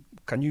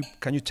 can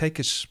you take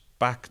us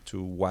back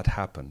to what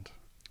happened?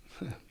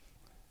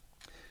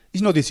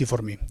 It's not easy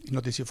for me. It's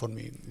not easy for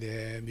me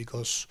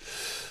because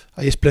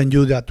I explained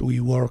you that we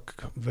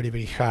work very,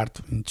 very hard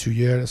in 2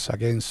 years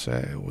against.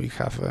 We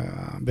have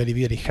very,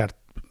 very hard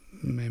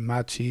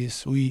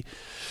matches. We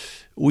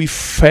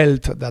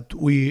felt that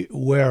we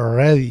were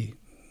ready.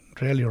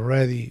 Really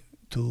ready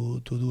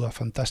to do a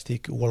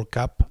fantastic World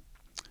Cup,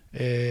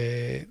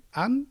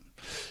 and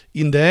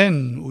in the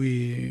end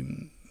we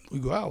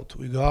go out.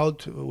 We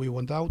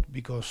went out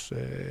because do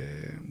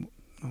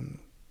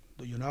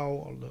you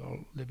know? All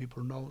the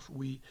people knows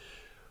we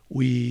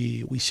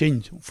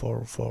signed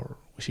for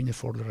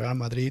the Real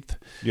Madrid.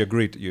 You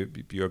agreed.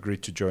 You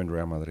agreed to join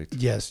Real Madrid.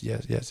 Yes.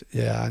 Yeah,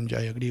 and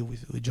I agree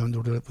with join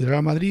with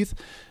Real Madrid.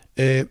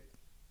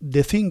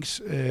 The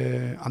things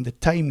and the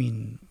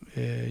timing.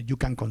 You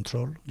can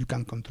control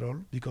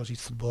because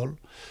it's football.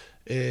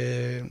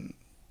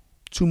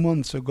 2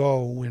 months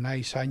ago, when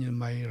I signed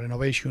my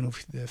renovation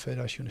of the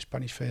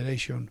Spanish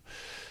Federation.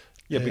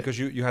 Yeah, because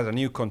you had a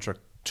new contract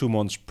 2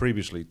 months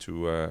previously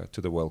to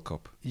the World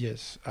Cup.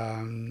 Yes,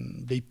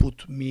 they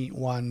put me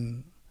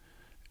one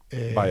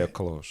buyout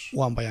clause.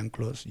 One buyout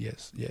clause.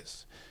 Yes.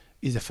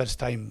 It's the first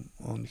time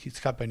it's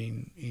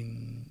happening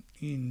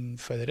in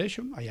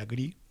Federation. I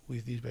agree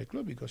with this buyout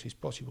clause because it's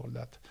possible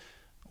that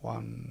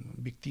one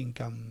big team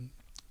can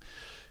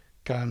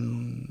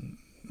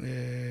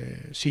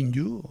sing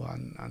you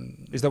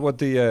and is that what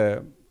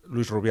the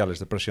Luis Rubiales,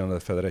 the president of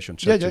the federation,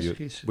 said to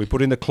you? We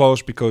put in the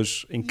clause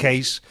because in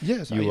case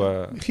his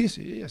idea.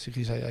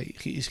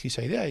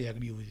 I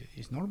agree with it.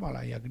 It's normal.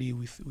 I agree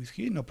with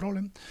him, no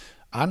problem.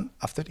 And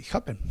after it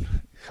happened,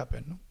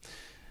 no?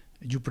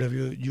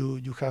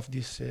 You have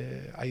this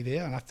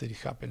idea, and after it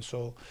happened,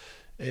 so.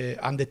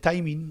 And the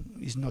timing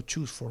is not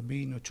choose for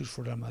me, not choose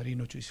for Real Madrid,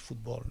 not choose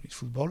football. It's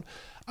football.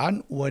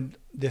 And when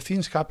the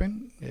things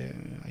happen,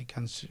 I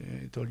can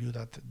tell you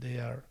that they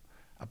are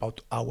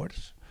about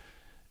hours.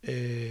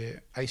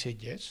 I say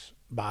yes,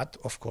 but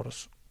of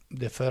course,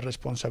 the first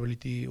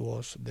responsibility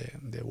was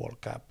the World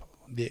Cup.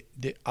 The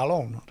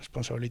alone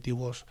responsibility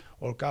was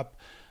World Cup,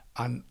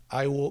 and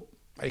I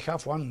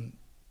have one.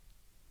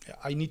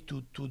 I need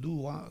to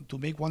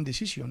make one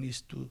decision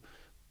is to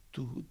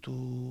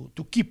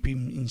keep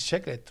him in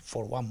secret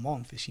for 1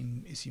 month is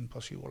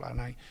impossible, and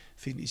I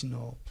think it's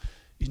not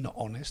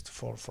honest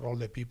for all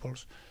the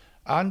peoples,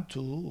 and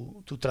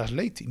to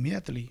translate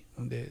immediately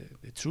the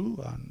truth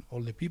and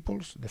all the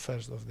peoples. The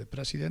first of the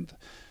president,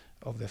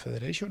 of the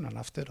federation and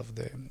after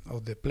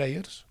of the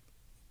players.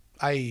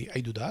 I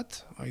do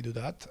that,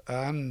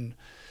 and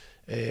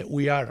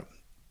we are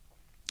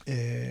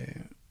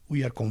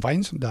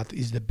convinced that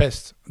is the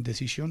best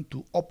decision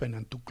to open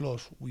and to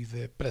close with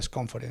the press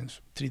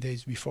conference 3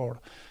 days before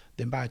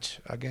the match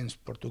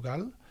against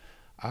Portugal,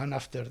 and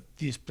after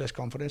this press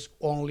conference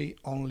only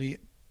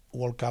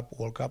World Cup.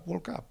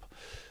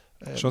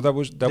 So that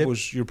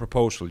was your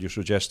proposal, your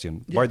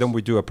suggestion. Yes. Why don't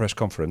we do a press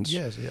conference?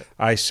 Yes, yeah.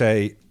 I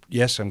say,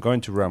 yes, I'm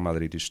going to Real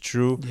Madrid, it's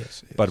true,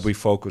 Yes, but we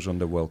focus on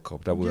the World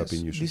Cup. That would have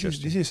been your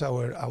suggestion. This is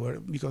our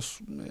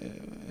because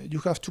you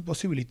have two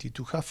possibilities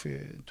to have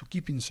to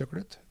keep in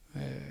secret.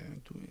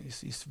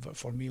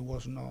 For me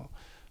was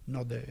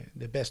not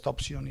the best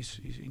option. Is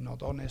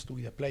not honest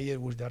with the player,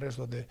 with the rest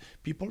of the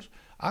peoples,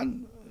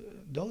 and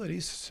the other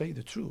is say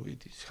the truth.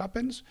 It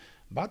happens,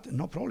 but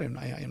no problem.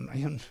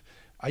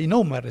 I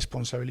know my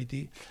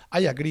responsibility.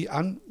 I agree,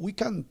 and we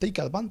can take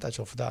advantage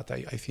of that.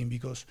 I think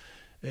because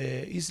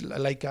it's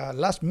like a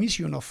last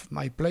mission of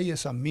my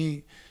players and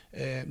me.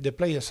 The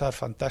players are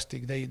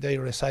fantastic. They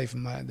receive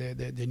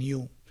the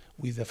new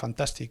with the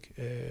fantastic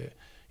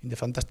in the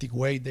fantastic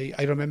way.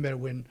 I remember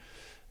when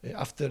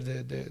after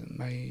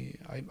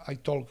I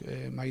told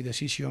my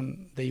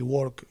decision. They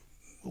work.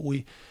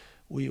 We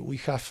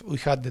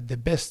had the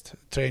best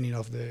training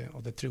of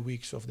the 3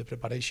 weeks of the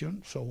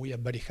preparation, so we are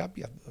very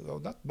happy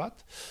about that.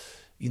 But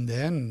in the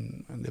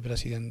end, the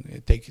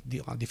president take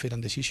a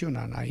different decision,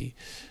 and I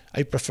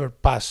prefer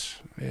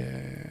pass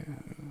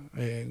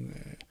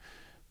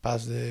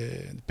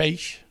the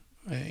page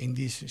in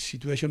this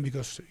situation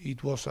because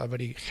it was a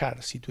very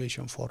hard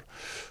situation for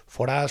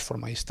us, for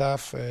my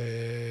staff.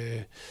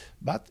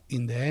 But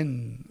in the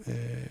end,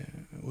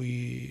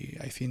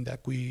 I think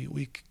that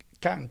we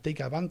can take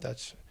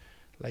advantage.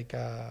 Like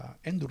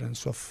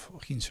endurance of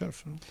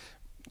himself. No?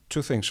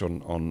 Two things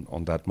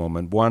on that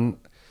moment. One,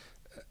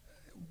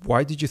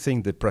 why did you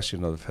think the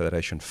president of the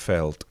federation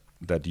felt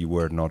that you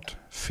were not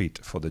fit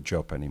for the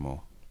job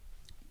anymore?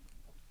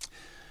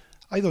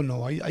 I don't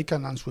know. I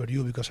can answer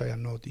you because I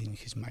am not in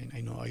his mind.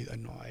 I know.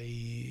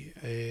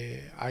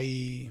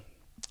 I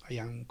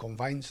am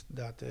convinced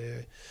that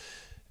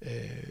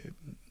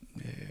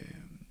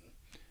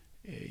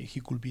he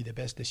could be the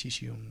best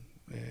decision.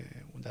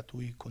 That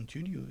we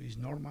continue is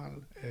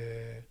normal.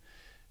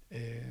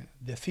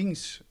 The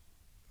things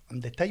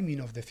and the timing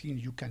of the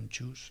things you can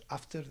choose.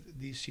 After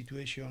this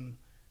situation,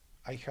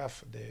 I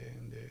have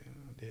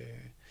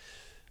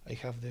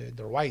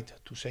the right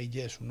to say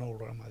yes or no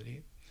Real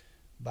Madrid.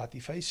 But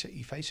if I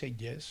say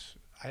yes,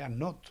 I am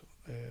not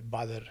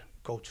bother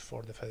coach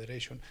for the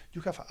federation.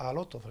 You have a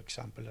lot of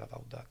examples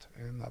about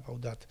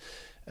that,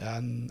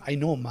 and I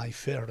know my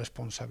fair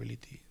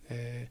responsibility.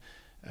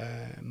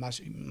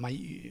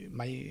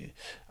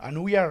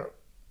 And we are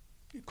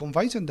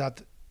convinced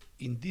that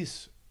in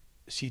this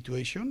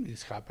situation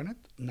is happened.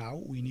 Now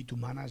we need to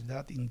manage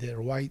that in the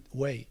right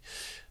way.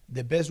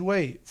 The best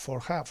way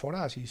for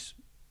us is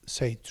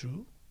say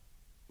true,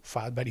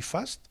 very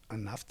fast,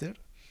 and after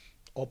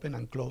open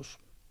and close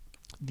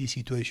the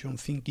situation,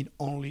 thinking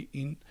only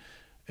in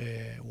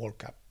World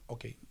Cup.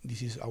 Okay,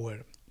 this is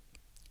our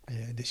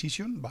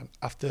decision, but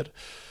after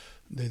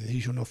the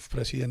decision of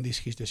president is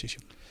his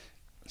decision.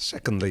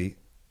 Secondly,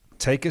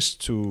 take us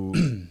to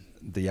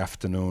the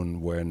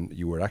afternoon when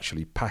you were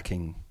actually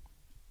packing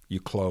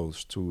your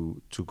clothes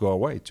to go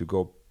away, to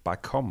go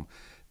back home.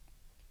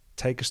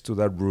 Take us to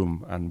that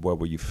room, and what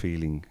were you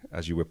feeling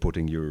as you were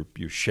putting your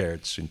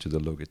shirts into the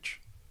luggage?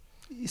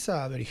 It's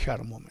a very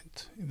hard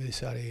moment.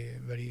 It's a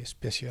very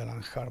special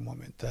and hard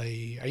moment.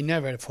 I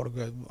never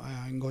forgot.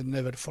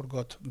 Never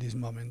forgot this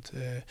moment.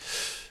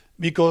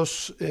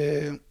 Because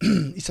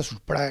it's a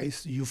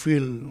surprise. You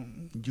feel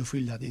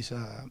that it's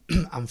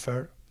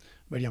unfair,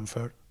 very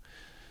unfair.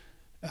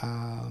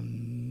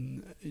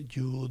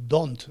 You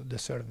don't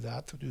deserve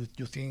that.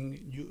 You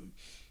think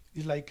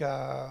it's like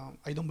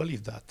I don't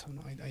believe that.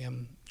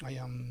 I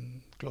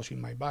am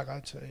closing my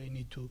baggage. I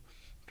need to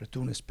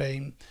return to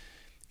Spain.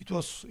 It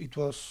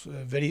was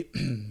very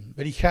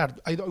very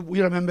hard.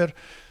 We remember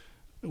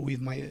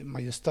with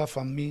my staff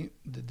and me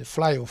the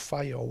flight of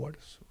 5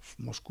 hours of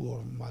Moscow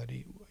or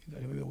Madrid.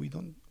 We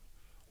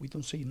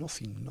don't say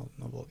nothing,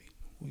 nobody.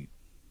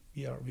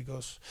 We are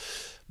because,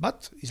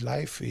 but his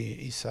life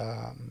is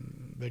a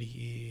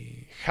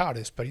very hard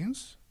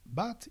experience.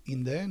 But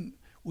in the end,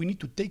 we need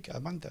to take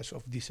advantage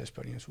of this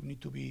experience. We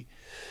need to be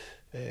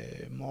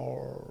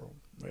more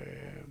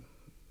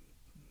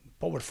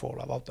powerful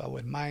about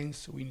our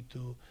minds. We need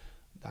to,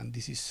 and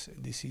this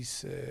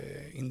is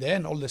in the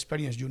end all the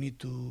experience you need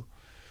to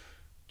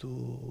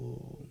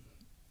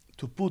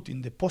put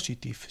in the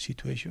positive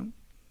situation.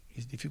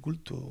 It's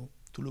difficult to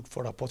look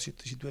for a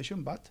positive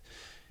situation, but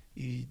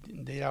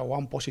there are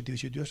one positive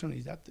situation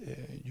is that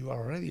you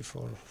are ready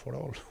for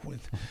all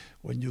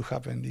when you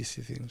happen these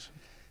things.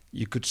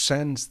 You could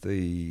sense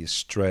the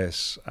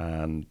stress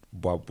and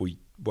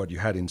what you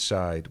had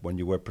inside when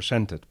you were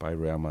presented by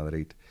Real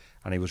Madrid,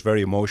 and it was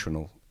very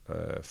emotional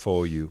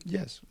for you.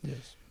 Yes.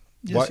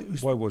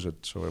 Why was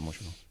it so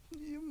emotional?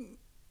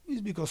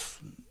 It's because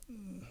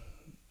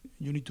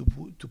you need to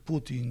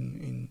put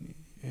in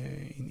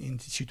the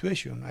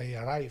situation. I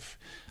arrive,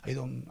 I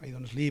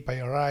don't sleep. I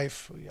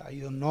arrive, I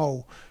don't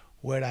know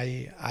where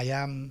I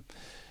am.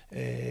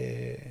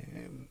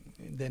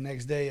 The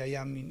next day I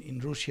am in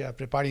Russia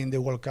preparing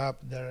the World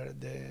Cup.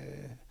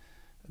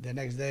 The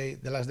next day,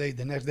 the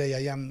next day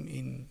I am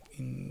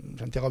in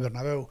Santiago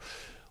Bernabeu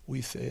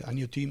with a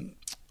new team.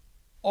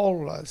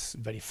 All is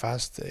very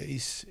fast.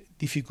 It's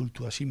difficult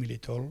to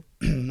assimilate all,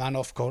 and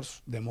of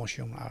course the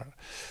emotions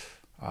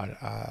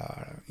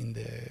are in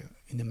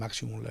the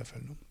maximum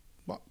level. No?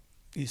 But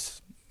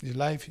it's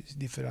life is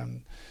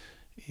different.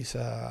 It's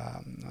a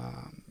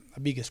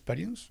big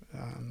experience.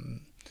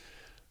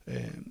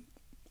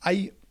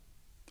 I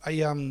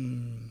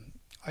am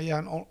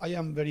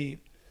very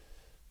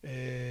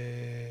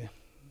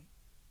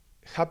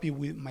happy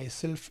with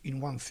myself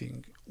in one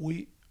thing.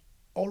 We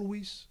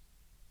always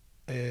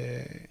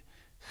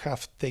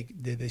have take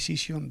the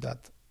decision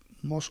that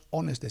most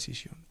honest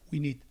decision we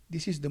need.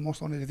 This is the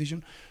most honest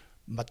decision,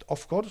 but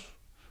of course,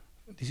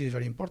 this is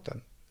very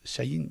important.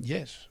 Saying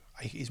yes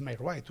is my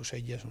right to say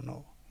yes or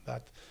no.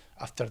 But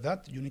after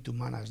that, you need to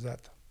manage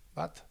that.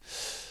 But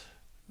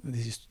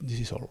this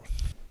is all.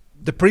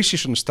 The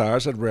pre-season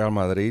starts at Real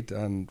Madrid,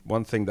 and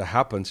one thing that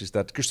happens is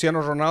that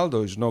Cristiano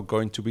Ronaldo is not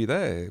going to be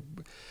there.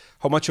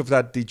 How much of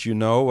that did you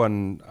know,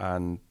 and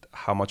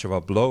how much of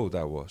a blow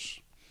that was?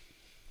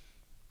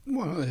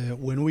 Well,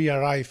 when we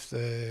arrived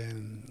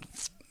to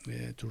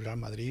Real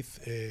Madrid,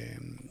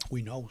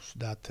 we know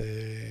that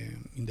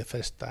in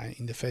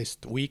the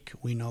first week,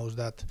 we know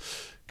that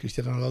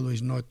Cristiano Ronaldo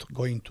is not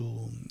going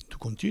to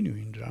continue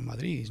in Real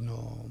Madrid.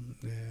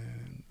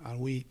 And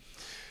we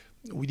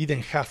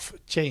didn't have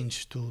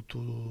chance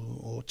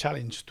or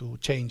challenge to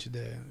change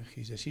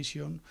his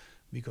decision,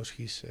 because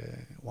his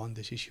one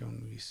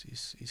decision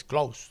is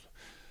closed.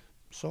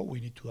 So we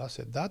need to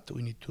accept that.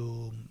 We need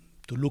to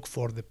look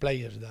for the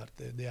players that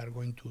they are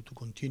going to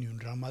continue in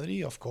Real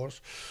Madrid, of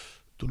course,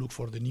 to look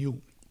for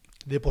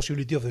the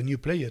possibility of the new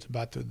players.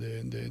 But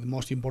the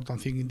most important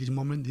thing in this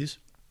moment is,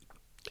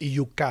 if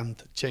you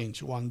can't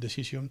change one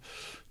decision,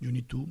 you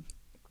need to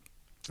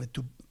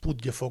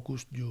put your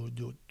focus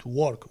to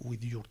work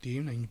with your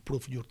team and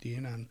improve your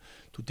team, and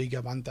to take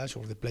advantage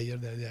of the players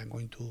that they are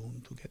going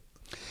to get.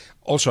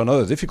 Also,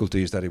 another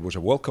difficulty is that it was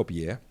a World Cup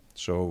year,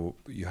 so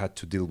you had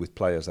to deal with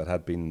players that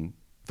had been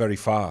very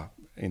far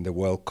in the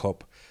World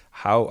Cup.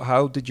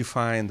 How did you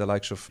find the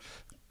likes of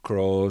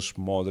Kroos,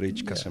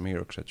 Modric,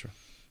 Casemiro, etc.?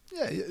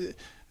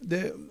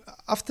 Yeah,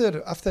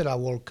 after a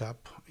World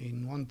Cup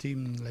in one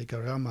team like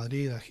Real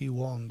Madrid, he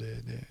won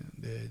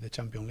the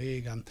Champions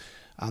League,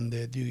 and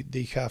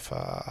they have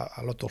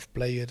a lot of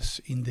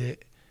players in the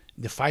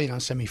final,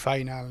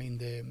 semi-final, in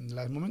the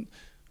last moment.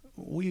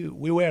 We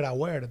were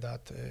aware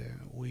that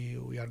we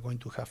are going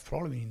to have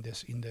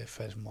problems in the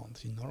first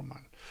month. It's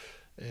normal.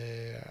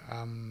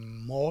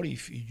 More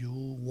if you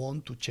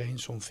want to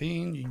change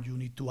something, you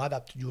need to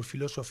adapt your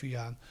philosophy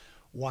and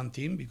one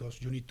team, because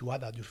you need to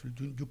adapt.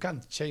 You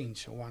can't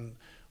change one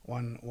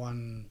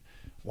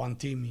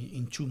team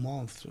in 2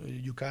 months.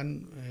 You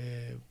can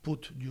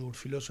put your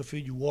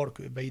philosophy, you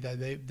work day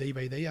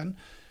by day, and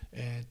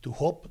to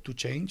hope to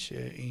change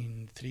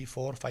in 3,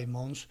 4, 5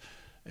 months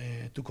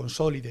to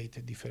consolidate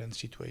a different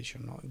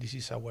situation. No? This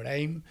is our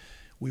aim.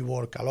 We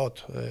work a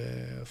lot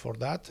for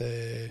that,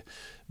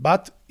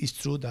 but it's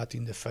true that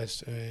in the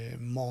first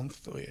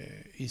month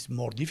it's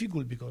more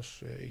difficult,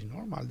 because it's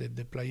normal that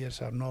the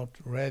players are not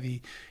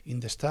ready in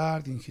the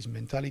start, in his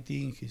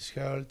mentality, in his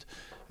health.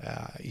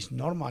 It's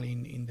normal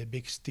in the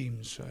big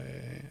teams.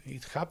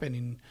 It's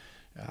happening,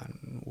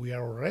 and we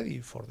are ready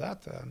for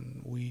that,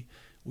 and we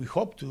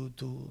hope to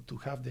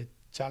have the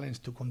challenge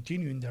to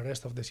continue in the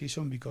rest of the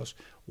season, because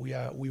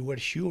we were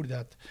sure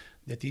that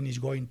the team is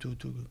going to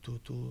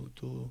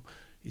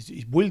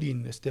is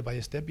building step by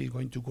step, is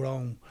going to grow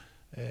and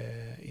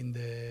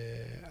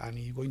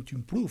is going to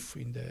improve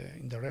in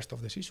the rest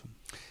of the season.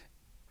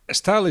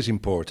 Style is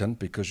important,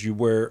 because you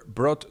were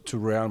brought to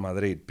Real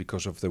Madrid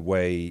because of the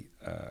way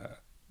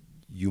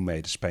you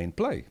made Spain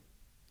play.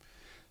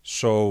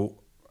 So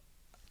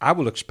I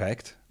will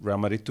expect Real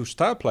Madrid to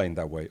start playing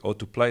that way, or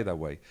to play that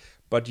way.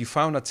 But you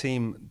found a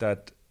team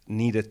that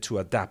needed to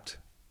adapt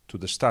to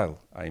the style,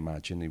 I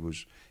imagine. It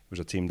was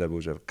a team that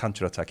was a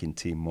counter-attacking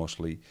team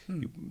mostly.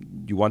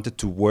 You wanted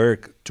to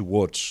work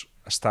towards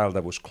a style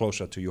that was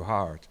closer to your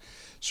heart.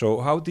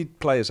 So how did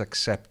players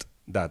accept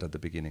that at the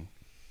beginning?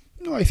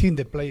 No, I think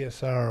the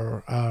players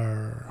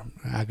are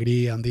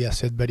agree, and they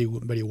accept very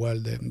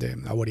well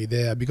our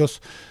idea, because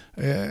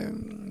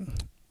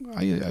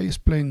I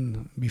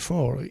explained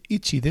before,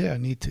 each idea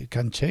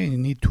can change,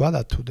 need to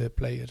adapt to the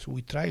players.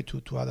 We try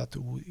to adapt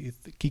with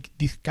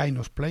this kind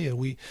of player.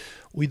 We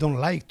don't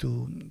like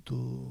to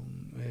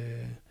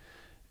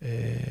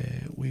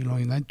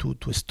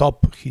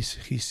stop his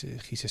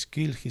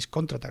skill, his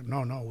contract.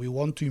 No, we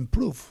want to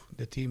improve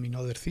the team in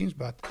other things,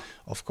 but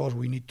of course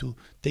we need to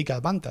take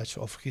advantage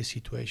of his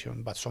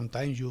situation. But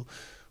sometimes you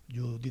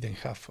you didn't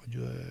have,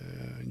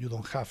 you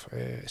don't have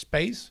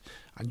space,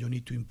 and you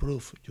need to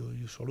improve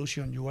your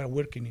solution. You are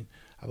working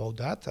about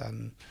that,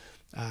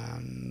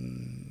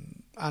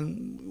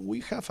 and we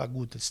have a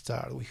good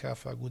start. We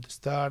have a good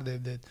start.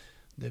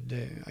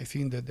 I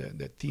think that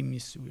the team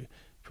is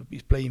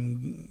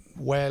playing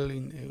well.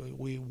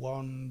 We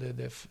won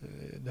the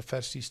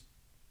first 6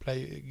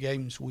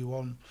 games. We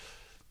won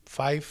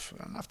 5,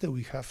 and after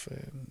we have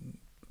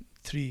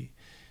 3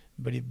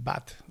 very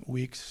bad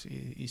weeks.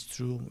 It's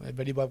true,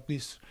 very bad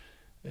weeks.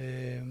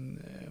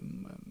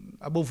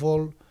 Above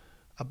all,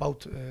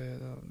 about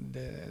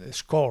the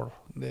score,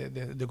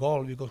 the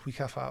goal, because we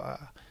have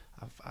a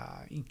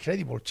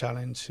incredible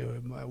challenge.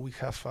 We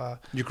have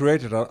you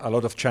created a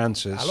lot of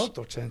chances. A lot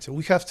of chances.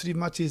 We have 3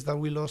 matches that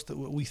we lost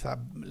with a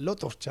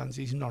lot of chances.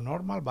 It's not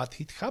normal, but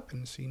it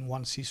happens in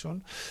one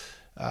season.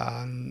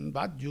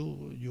 But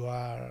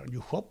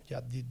you hope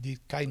that this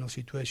kind of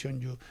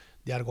situation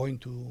they are going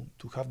to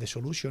have the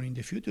solution in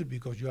the future,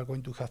 because you are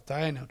going to have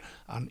time,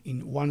 and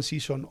in one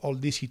season all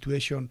these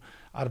situations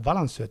are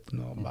balanced.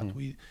 No, but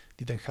we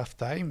didn't have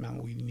time,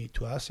 and we need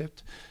to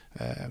accept.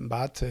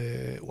 But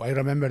I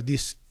remember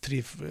these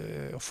 3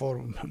 or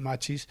 4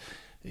 matches.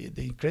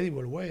 The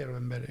incredible way. I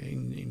remember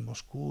in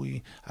Moscow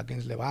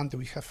against Levante,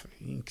 we have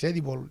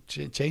incredible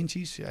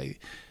chances, and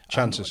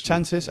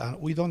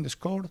we don't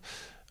score.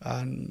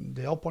 And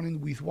the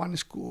opponent with one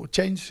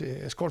change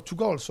scored 2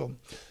 goals. So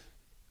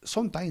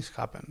sometimes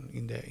happen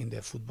in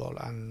the football,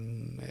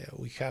 and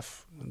we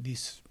have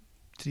these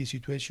 3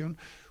 situations.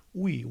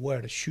 We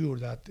were sure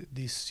that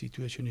this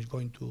situation is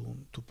going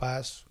to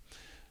pass.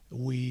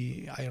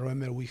 I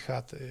remember we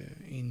had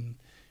in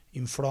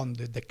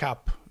front the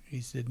cup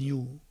is the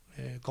new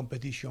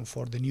competition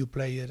for the new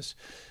players.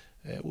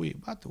 We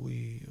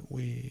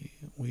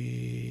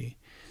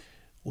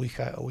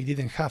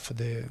didn't have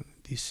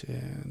this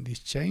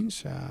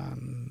change,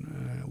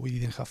 and we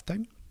didn't have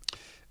time.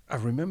 I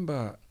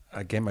remember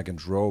a game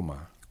against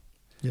Roma,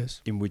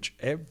 yes, in which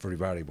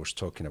everybody was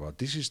talking about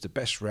this is the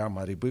best Real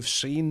Madrid we've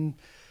seen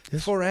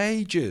yes. for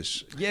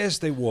ages. Yes,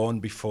 they won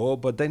before,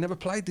 but they never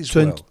played this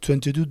well.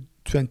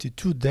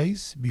 22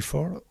 days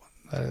before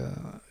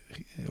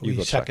we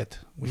got sacked.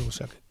 We were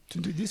sacked.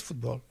 This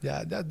football,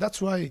 yeah,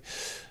 that's why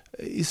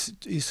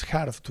it's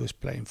hard to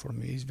explain for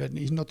me.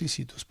 It's not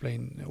easy to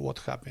explain what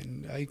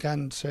happened. I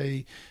can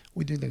say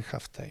we didn't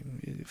have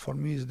time. For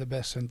me, it's the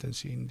best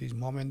sentence in this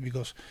moment,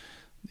 because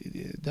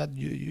that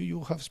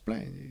you have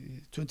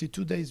explained.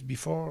 22 days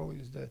before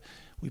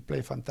we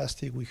play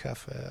fantastic. We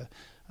have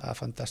a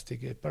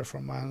fantastic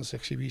performance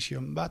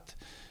exhibition, but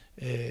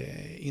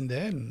in the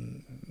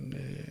end,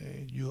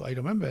 I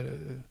remember.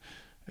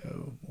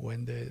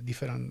 When the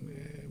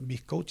different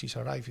big coaches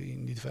arrive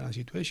in different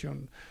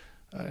situations,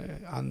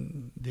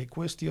 and the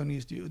question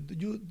is, do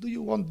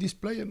you want this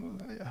player? No,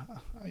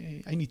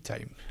 I need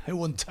time. I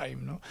want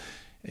time. No,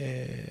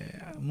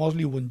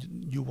 mostly when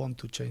you want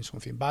to change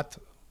something, but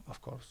of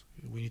course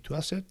we need to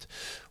accept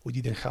we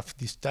didn't have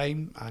this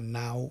time, and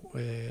now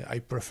I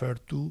prefer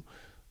to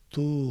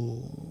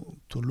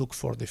look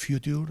for the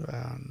future,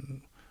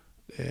 and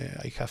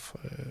I have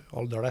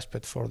all the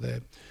respect for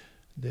the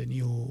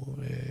new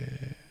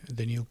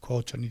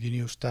coach and the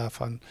new staff,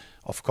 and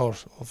of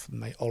course of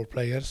my all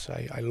players.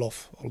 I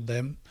love all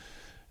them.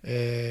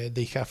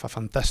 They have a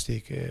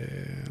fantastic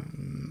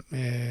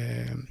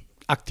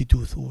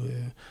attitude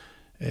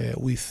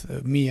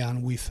with me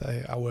and with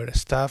our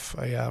staff.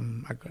 I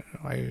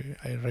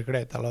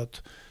regret a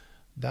lot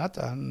that,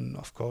 and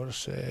of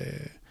course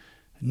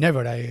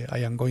never I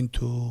am going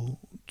to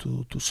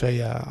say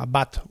a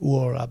bad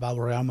word about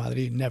Real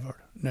Madrid. Never.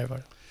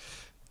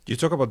 You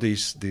talk about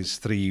these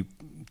 3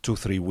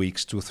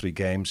 weeks, 2-3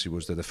 games. It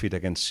was the defeat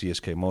against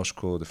CSK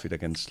Moscow, defeat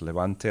against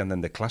Levante, and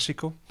then the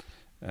Clásico.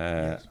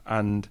 Yes.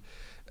 And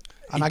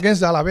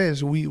against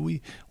Alaves,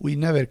 we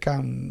never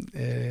can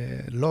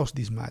lose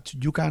this match.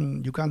 You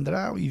can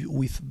draw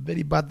with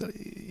very bad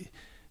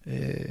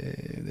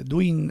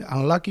doing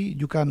unlucky.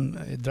 You can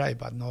drive,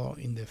 but no.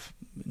 In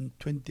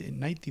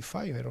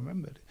 1995, I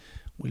remember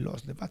we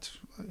lost the match.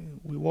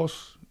 We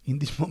was in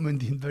this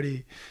moment in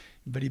very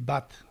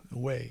bad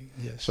way.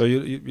 Yes. So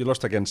you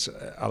lost against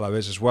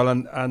Alaves as well,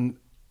 and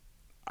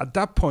at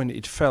that point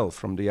it felt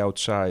from the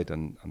outside,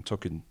 and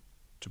talking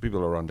to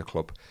people around the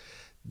club,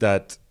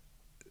 that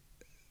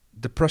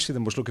the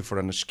president was looking for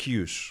an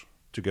excuse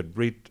to get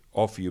rid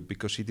of you,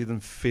 because he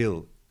didn't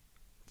feel,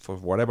 for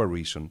whatever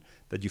reason,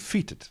 that you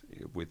fitted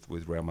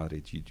with Real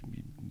Madrid.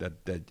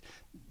 That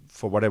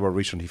for whatever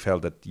reason he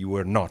felt that you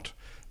were not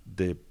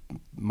the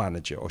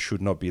manager, or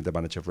should not be the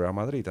manager of Real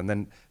Madrid. And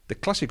then the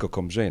Clásico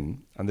comes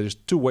in, and there's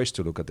 2 ways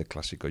to look at the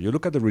Clásico. You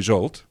look at the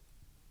result,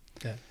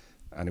 yeah,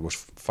 and it was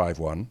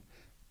 5-1,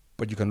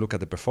 but you can look at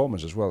the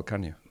performance as well,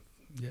 can you?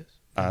 Yes.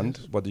 And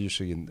yes. What do you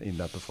see in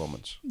that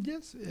performance?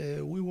 Yes,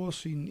 we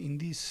was in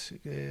this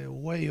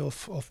way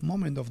of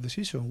moment of the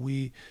season.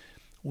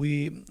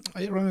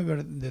 I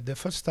remember that the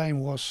first time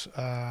was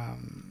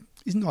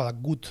it's not a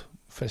good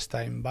first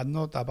time, but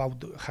not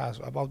about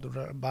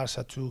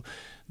Barca too.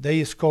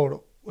 They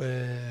score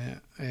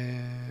with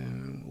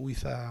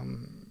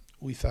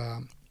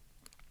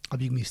a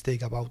big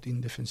mistake about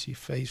in defensive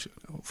phase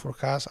for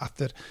us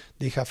after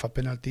they have a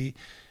penalty,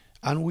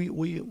 and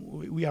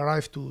we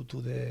arrived to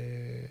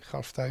the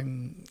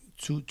halftime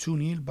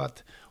 2-0,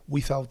 but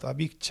without a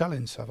big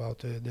challenge about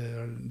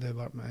the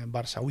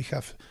Barca. We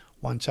have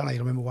one challenge. I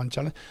remember one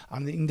challenge,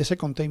 and in the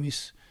second time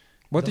is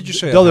what did you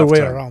say the other way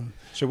around.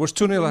 So it was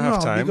 2-0 at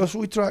halftime. No, because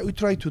we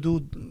try to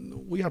do.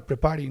 We are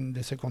preparing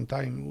the second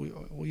time.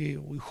 We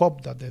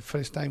hope that the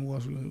first time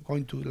was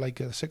going to like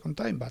the second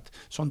time, but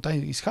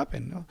sometimes it's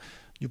happened. No?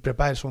 You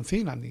prepare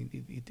something and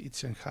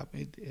it's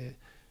happen.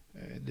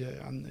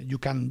 And you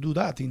can do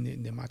that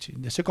in the match.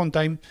 In the second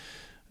time,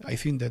 I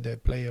think that the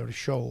players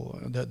show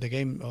the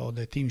game or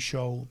the team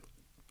show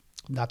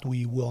that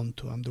we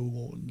want and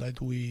that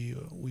we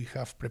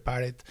have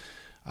prepared,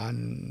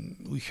 and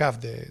we have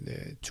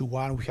the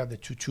 2-1, we have the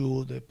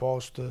 2-2, the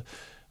post.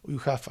 We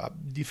have a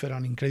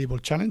different incredible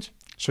challenge.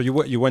 So you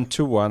went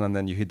 2-1 and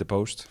then you hit the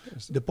post.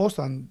 The post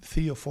and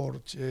 3 or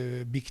 4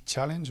 big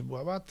challenge,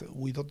 but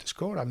we don't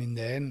score. And in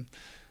the end,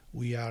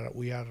 we are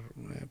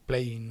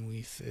playing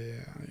with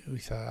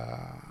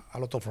a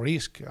lot of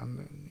risk,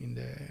 and in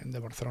the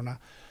Barcelona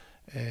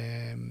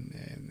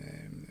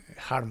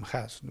harm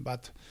has.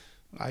 But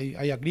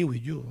I agree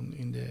with you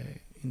in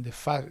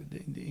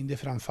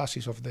different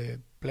phases of the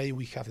play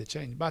we have the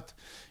change. But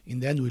in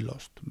the end, we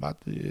lost.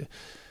 But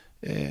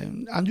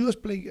and you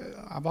explain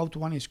about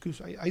one excuse.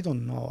 I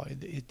don't know.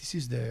 This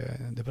is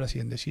the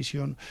president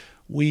decision.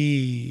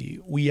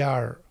 We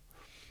are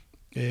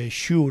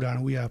sure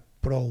and we are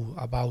proud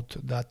about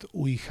that.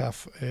 We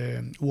have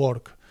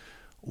worked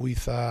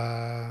with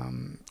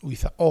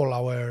all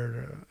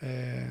our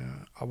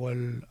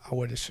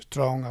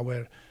strong,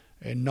 our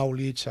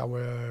knowledge,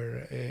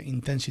 our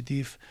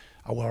intensity,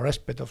 our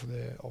respect of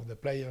the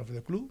player of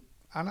the club,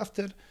 and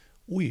after.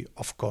 We,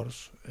 of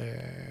course,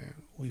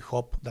 we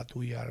hope that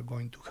we are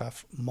going to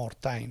have more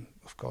time,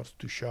 of course,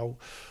 to show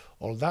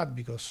all that,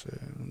 because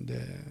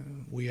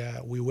we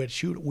were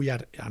sure,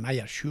 and I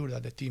are sure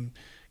that the team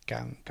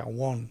can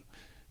win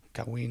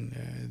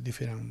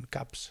different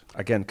cups.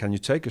 Again, can you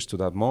take us to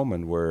that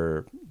moment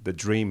where the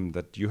dream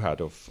that you had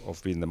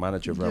of being the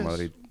manager of Real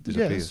Madrid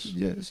disappears?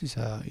 Yes,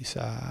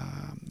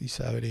 it's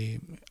a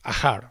very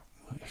hard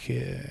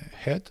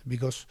head,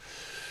 because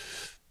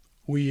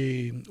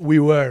we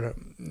were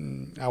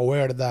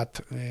aware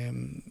that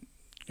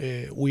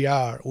we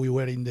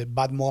were in the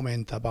bad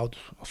moment about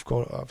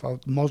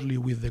mostly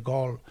with the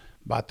goal,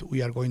 but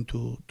we are going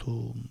to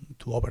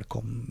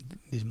overcome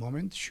this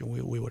moment.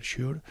 We were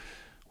sure.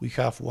 We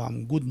have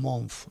one good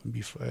month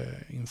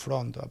in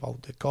front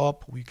about the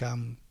cup. We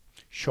can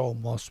show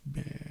most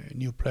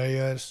new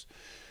players,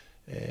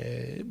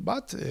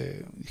 but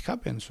it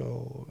happens.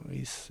 So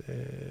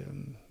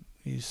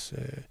is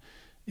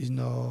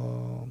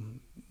no.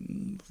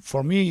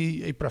 For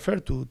me, I prefer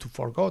to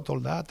forget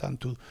all that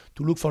and to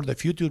look for the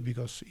future,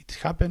 because it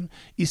happened.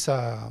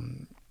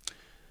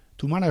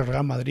 To manage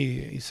Real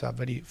Madrid is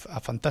a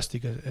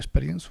fantastic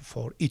experience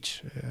for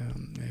each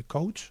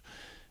coach.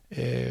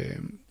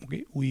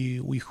 We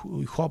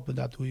hope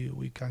that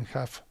we can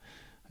have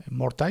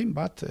more time,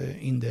 but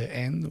in the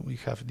end, we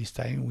have this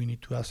time. We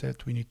need to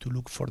accept. We need to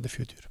look for the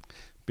future.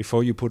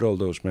 Before you put all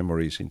those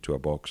memories into a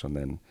box and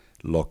then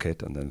lock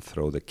it and then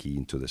throw the key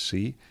into the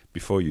sea,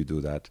 before you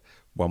do that,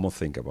 one more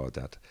thing about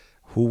that.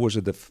 Who was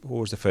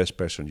the first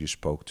person you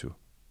spoke to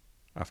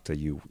after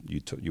you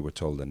were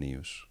told the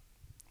news?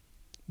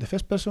 The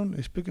first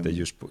person speaking that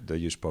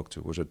you spoke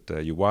to, was it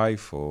your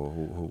wife or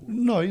who?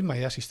 No, it's my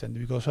assistant,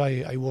 because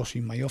I was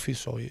in my office,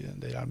 so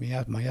they are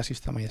my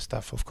assistant, my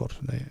staff, of course.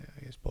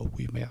 I spoke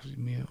with my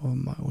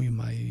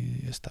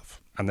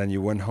staff. And then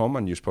you went home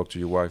and you spoke to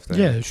your wife then?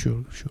 Yeah,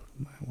 sure.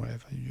 My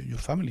wife, your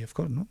family, of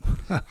course, no?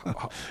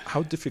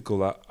 How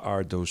difficult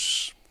are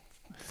those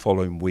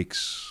following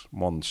weeks,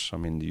 months? I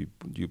mean,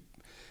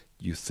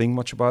 you think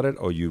much about it,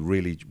 or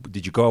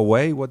did you go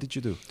away? What did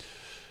you do?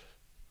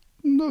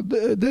 No,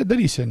 there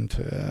isn't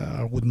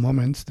good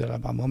moments. There are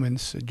bad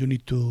moments. You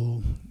need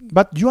to,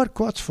 but you are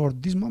coached for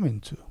this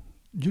moment too.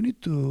 You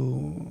need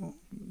to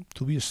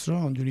be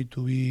strong. You need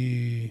to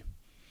be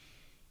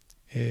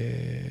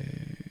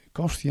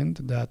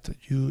conscient that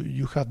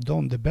you have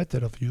done the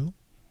better of you.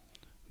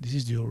 This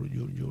is your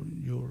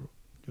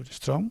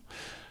strong,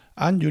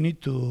 and you need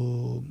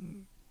to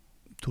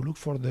look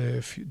for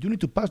the. You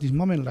need to pass this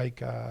moment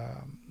like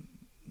a.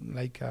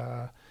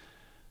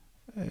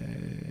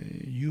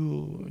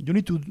 You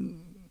need to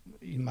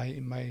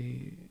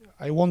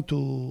I want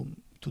to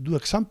do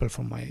example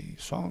for my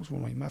sons, for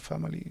my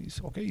family.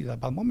 It's okay, it's a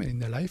bad moment in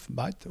their life,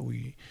 but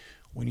we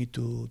need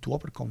to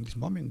overcome this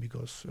moment,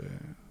 because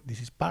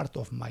this is part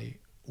of my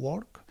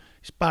work,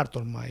 it's part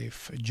of my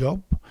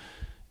job.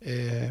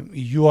 If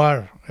you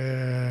are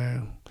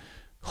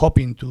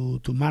hoping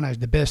to manage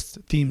the best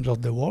teams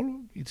of the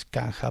world, it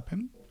can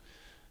happen.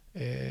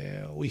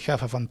 We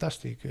have a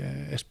fantastic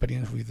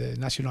experience with the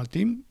national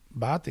team,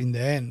 but in the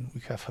end,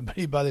 we have a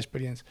very bad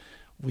experience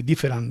with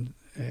different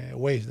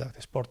ways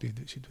that sport is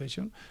the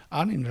situation.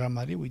 And in Real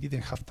Madrid, we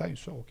didn't have time,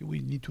 so okay, we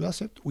need to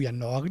accept. We are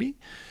not agree,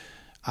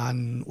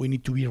 and we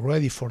need to be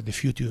ready for the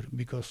future,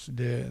 because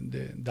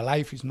the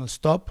life is not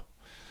stop,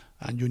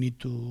 and you need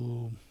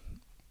to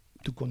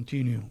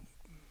continue.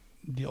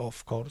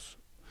 Of course,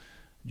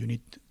 you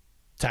need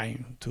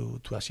time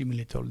to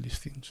assimilate all these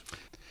things.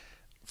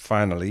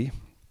 Finally,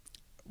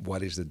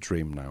 what is the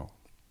dream now?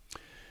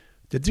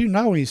 The dream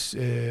now is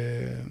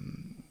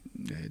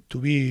to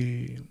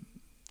be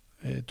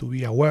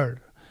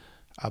aware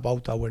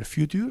about our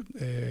future,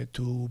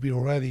 to be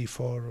ready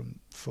for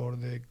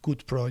the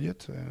good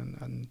project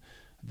and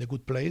the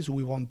good place.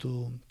 We want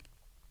to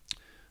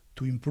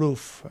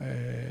improve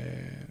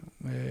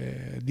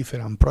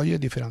different projects,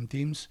 different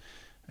teams.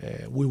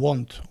 We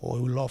want, or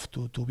we love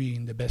to be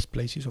in the best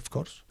places, of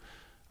course,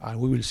 and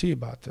we will see.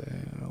 But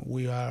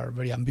we are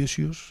very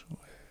ambitious,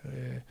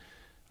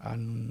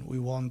 and we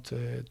want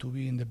to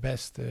be in the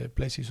best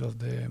places of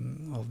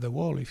the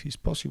world, if it's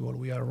possible.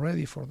 We are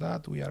ready for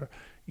that. We are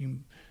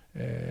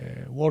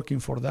working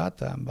for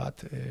that,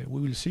 but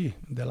we will see.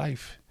 The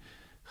life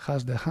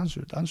has the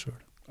answer.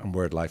 And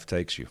where life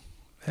takes you.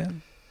 Yeah.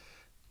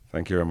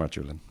 Thank you very much,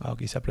 Julen.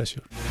 Okay, it's a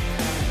pleasure.